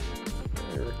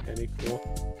Candy, cool.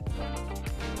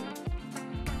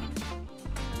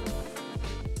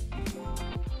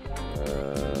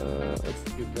 Let's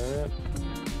do that.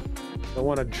 I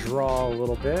want to draw a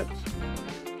little bit.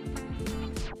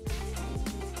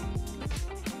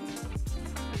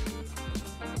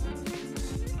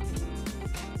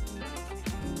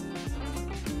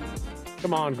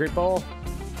 Come on, Great Ball.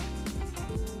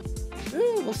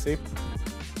 We'll see.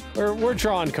 We're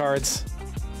drawing cards.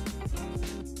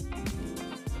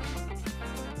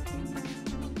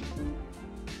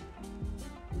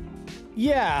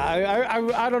 Yeah,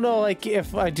 I don't know, like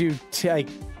if I do like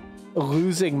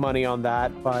losing money on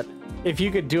that, but if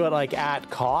you could do it like at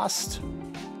cost,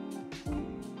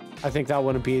 I think that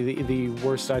wouldn't be the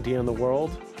worst idea in the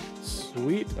world.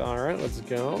 Sweet. All right, let's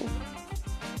go.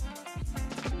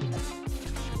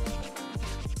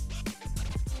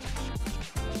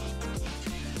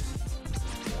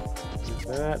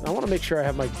 That. I want to make sure I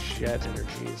have my jet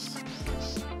energies.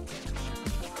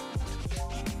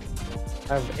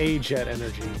 I have a jet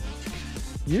energy.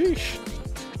 Yeesh.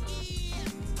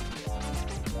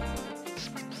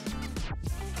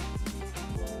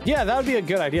 Yeah, that would be a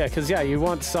good idea, because yeah, you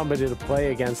want somebody to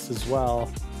play against as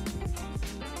well.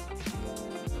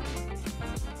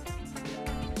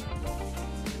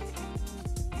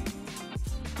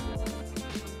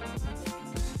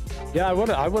 Yeah,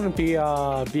 I wouldn't be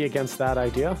against that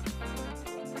idea.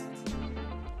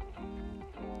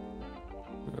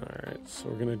 All right, so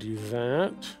we're gonna do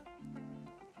that.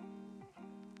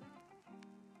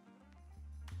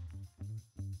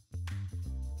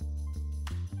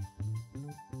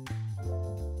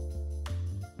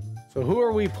 So who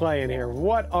are we playing here?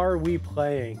 What are we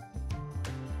playing?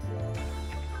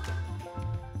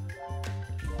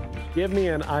 Give me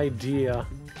an idea.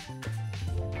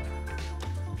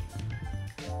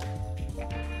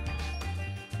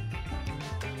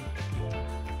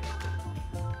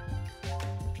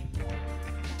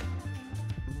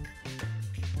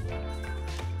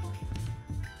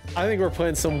 I think we're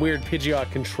playing some weird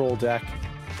Pidgeot control deck.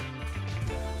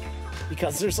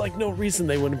 Because there's like no reason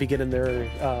they wouldn't be getting their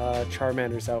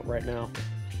Charmanders out right now.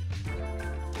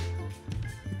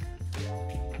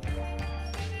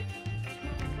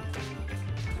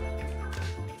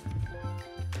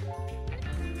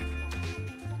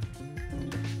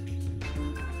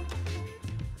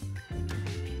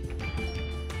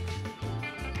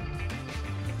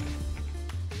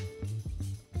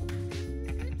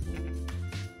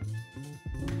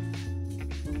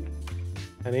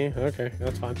 Any? Okay,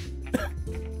 that's fine.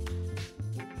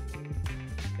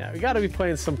 Yeah, we gotta be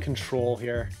playing some control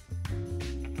here.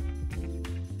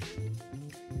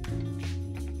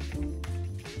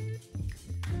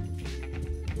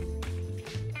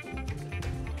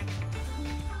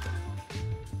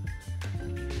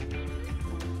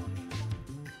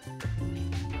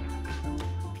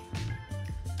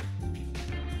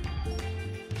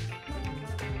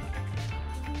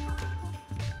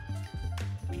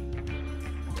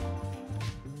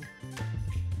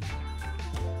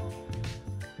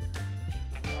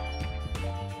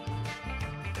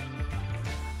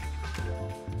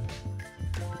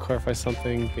 Clarify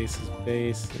something. Base is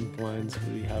base, and blinds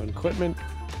we have in equipment.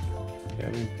 Yeah,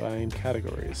 I mean buying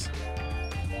categories.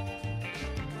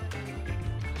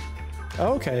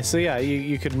 Oh, okay, so yeah,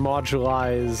 you could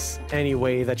modulize any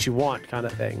way that you want, kind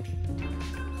of thing.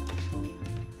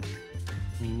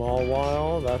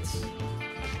 Mawile, that's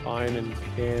fine and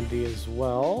dandy as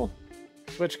well.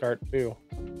 Switch card, boo.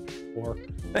 4.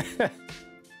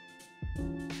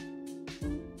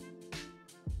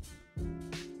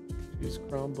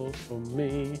 Crumble for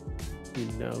me. He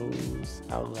knows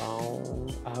how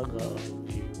long I love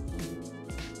you.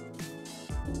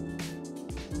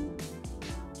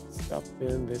 Stop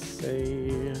in, they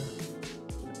say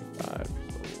 35.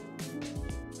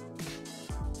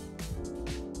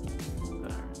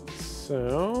 Alright,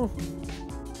 so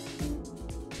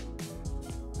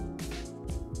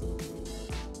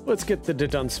let's get the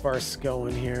Dudunsparce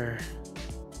going here.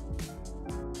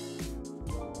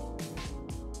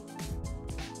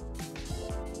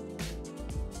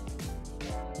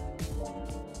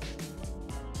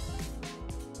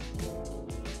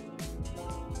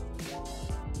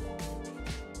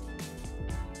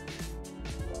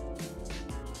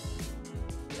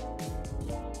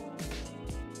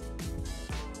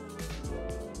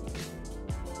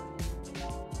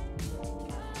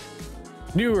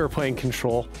 Knew we were playing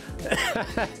control.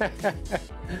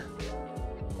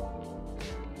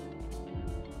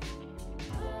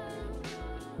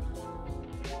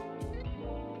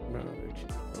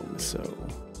 So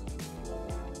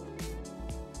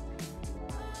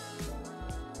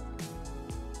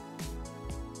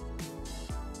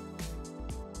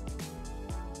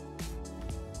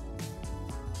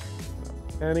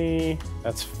any,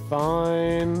 that's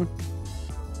fine.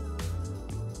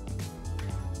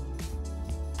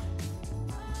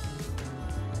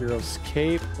 Hero's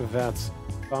Cape, that's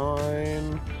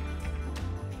fine.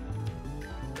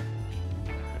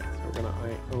 Okay, so we're gonna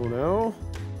Iono.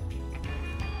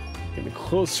 Getting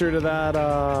closer to that,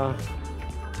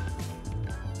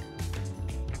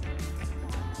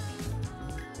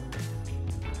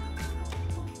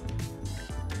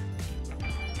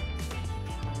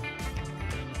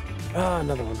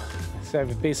 another one. So I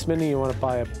have a base mini, you want to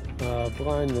buy a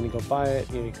blind, then you go buy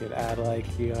it. You could add like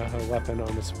a weapon on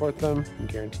to support them and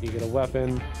guarantee you get a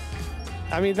weapon.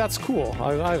 I mean, that's cool.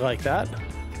 I like that.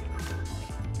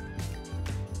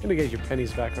 Gonna get your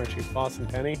pennies back, aren't you, Boss and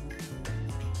Penny?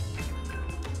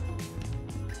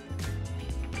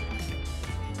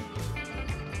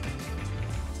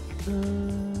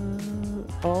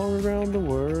 All around the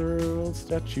world,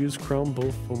 statues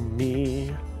crumble for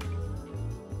me.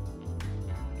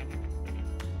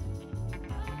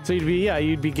 So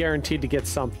you'd be guaranteed to get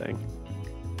something.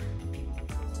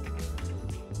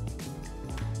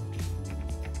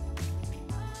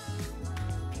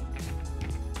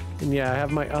 And yeah, I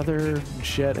have my other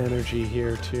jet energy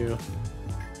here too.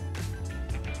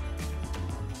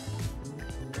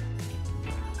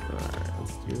 Alright,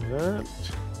 let's do that.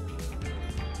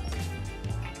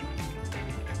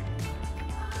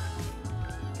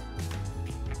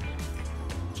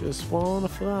 Just wanna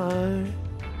fly.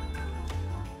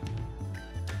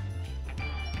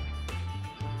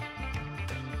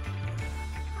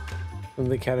 In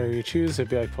the category you choose, it'd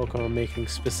be like Pokemon making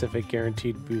specific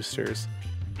guaranteed boosters.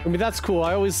 I mean, that's cool.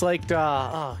 I always liked,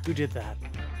 who did that?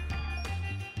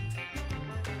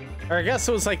 Or I guess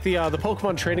it was like the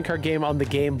Pokemon trading card game on the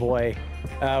Game Boy,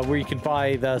 where you could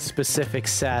buy the specific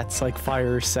sets, like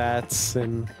fire sets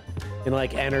and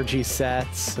like energy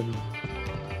sets and...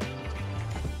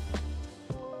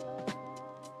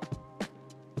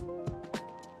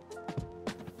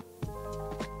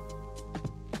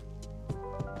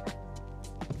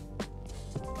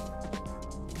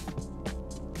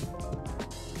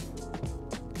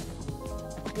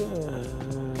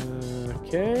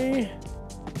 Okay.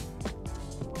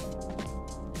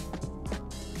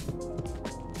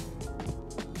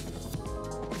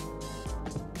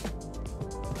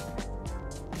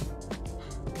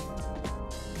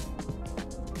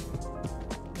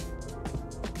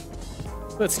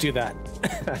 Let's do that.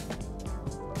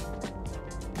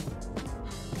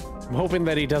 I'm hoping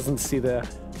that he doesn't see the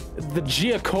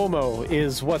Giacomo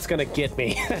is what's gonna get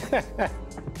me.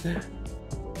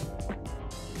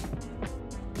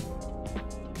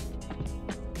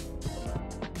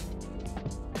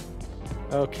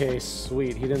 Okay,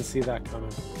 sweet. He didn't see that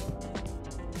coming.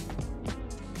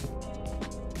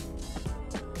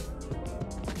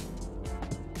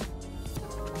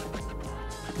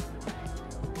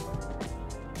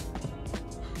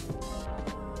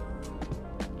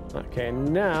 Okay,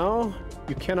 now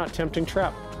you cannot tempting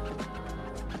trap.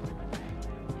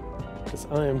 Because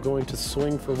I am going to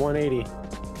swing for 180.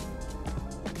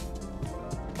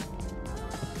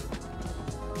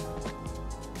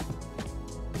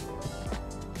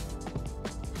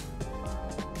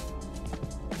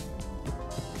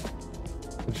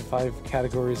 Which 5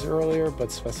 categories earlier, but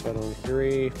specified only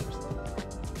 3.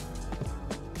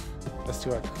 Let's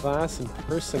do our class and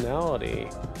personality.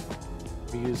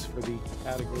 Be used for the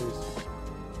categories.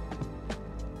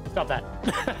 Stop that.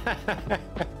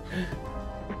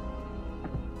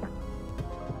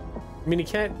 I mean, you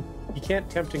can't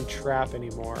tempting trap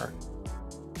anymore.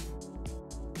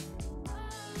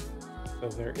 So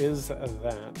there is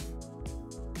that.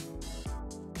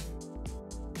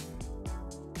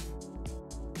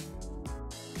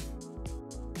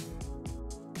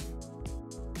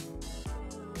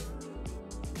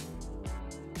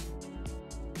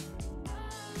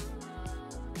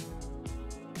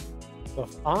 So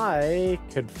if I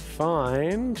could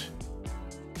find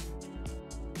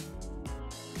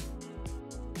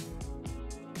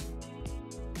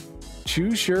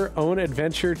choose your own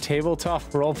adventure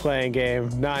tabletop role-playing game.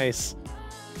 Nice.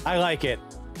 I like it.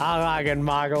 I like it,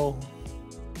 Moggle.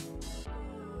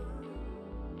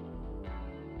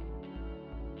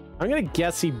 I'm gonna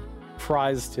guess he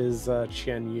prized his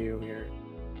Chen Yu here.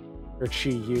 Or Chi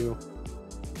Yu.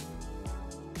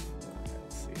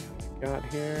 Let's see what we got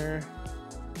here.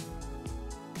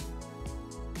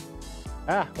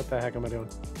 Ah, what the heck am I doing?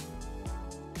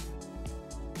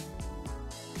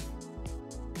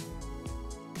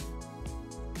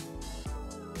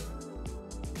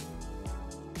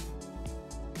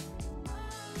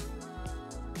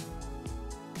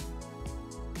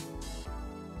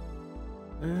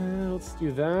 Let's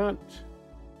do that.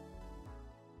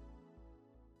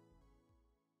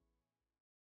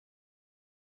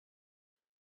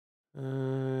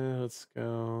 Let's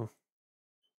go.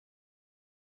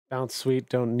 Bounsweet,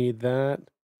 don't need that.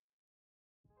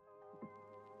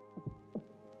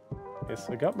 Okay,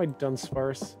 so I got my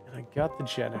Dunsparce, and I got the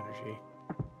Jet Energy.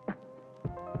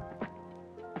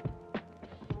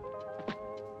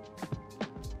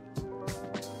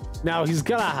 Now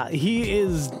he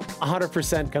is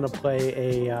 100% gonna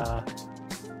play a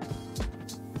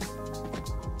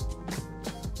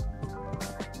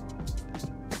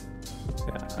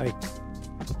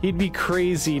he'd be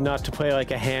crazy not to play like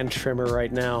a hand trimmer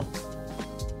right now.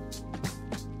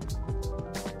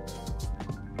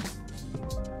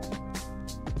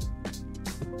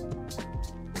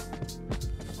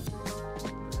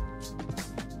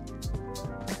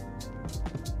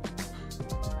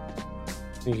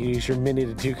 You can use your mini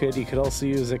to do good. You could also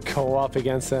use a co-op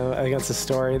against a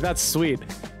story. That's sweet.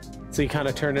 So you kind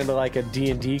of turn into like a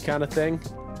D&D kind of thing.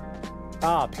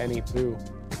 Ah, Penny, boo.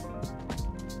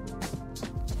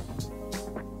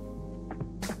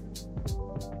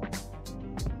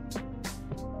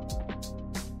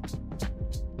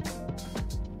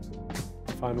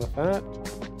 Fine with that.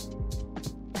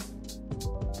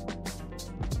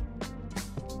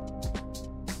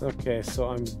 Okay, so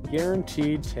I'm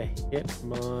guaranteed to hit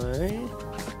my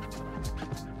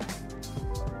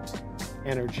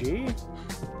energy.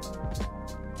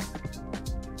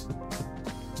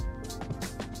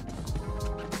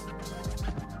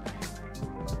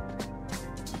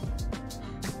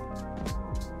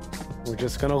 We're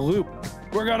just gonna loop.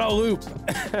 We're gonna loop.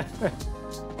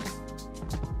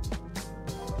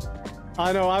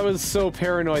 I know, I was so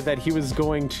paranoid that he was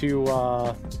going to,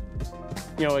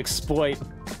 you know, exploit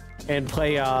and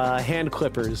play hand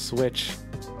clippers, which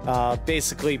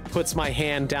basically puts my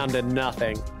hand down to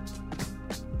nothing.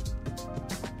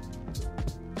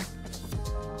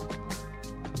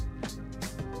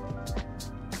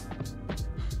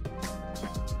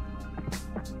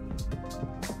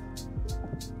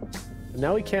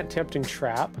 Now we can't tempting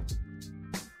trap.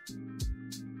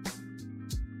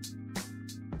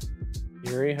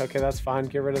 Yuri, okay, that's fine.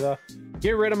 Get rid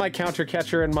of my counter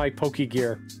catcher and my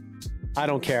Pokégear. I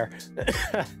don't care.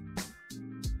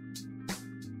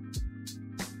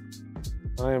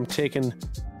 I am taking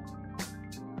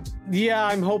Yeah,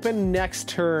 I'm hoping next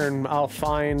turn I'll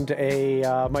find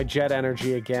a my Jet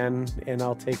Energy again, and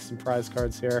I'll take some prize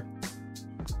cards here.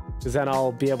 Because then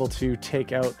I'll be able to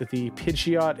take out the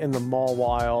Pidgeot and the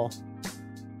Mawile.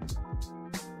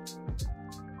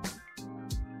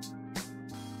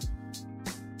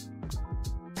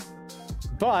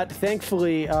 But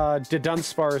thankfully,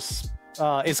 Dudunsparce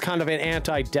is kind of an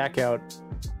anti-deck out,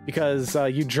 because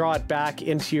you draw it back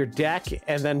into your deck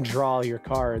and then draw your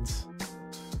cards.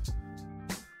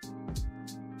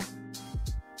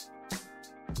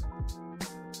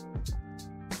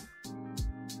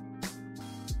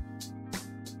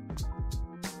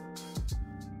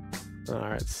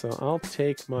 Alright, so I'll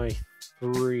take my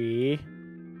 3.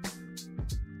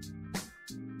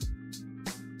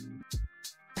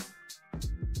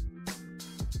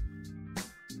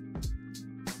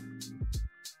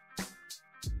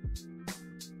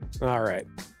 Alright,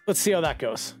 let's see how that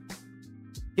goes.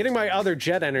 Getting my other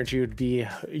Jet Energy would be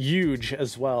huge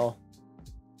as well.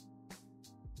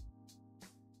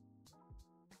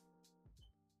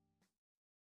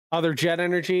 Other Jet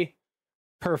Energy?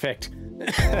 Perfect.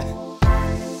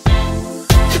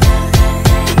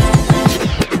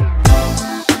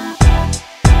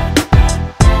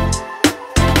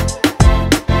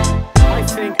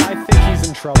 I think he's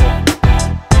in trouble.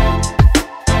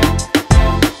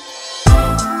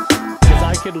 Because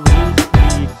I could loot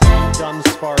the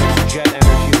Dunsparce Jet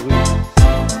Energy loot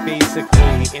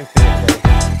basically infinitely.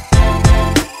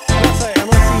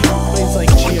 Unless he plays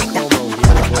like Giacomo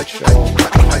here, which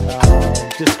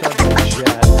discard the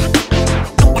Jet.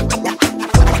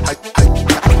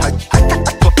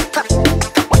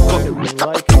 I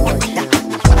like my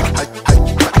chances right now.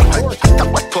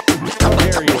 How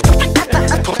dare you?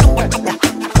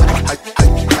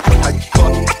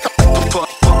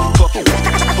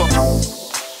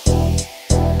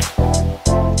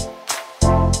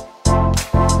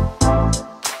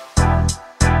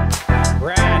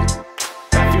 Rad.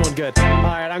 I'm feeling good. All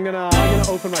right, I'm gonna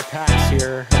open my packs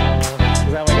here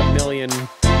because I have like a million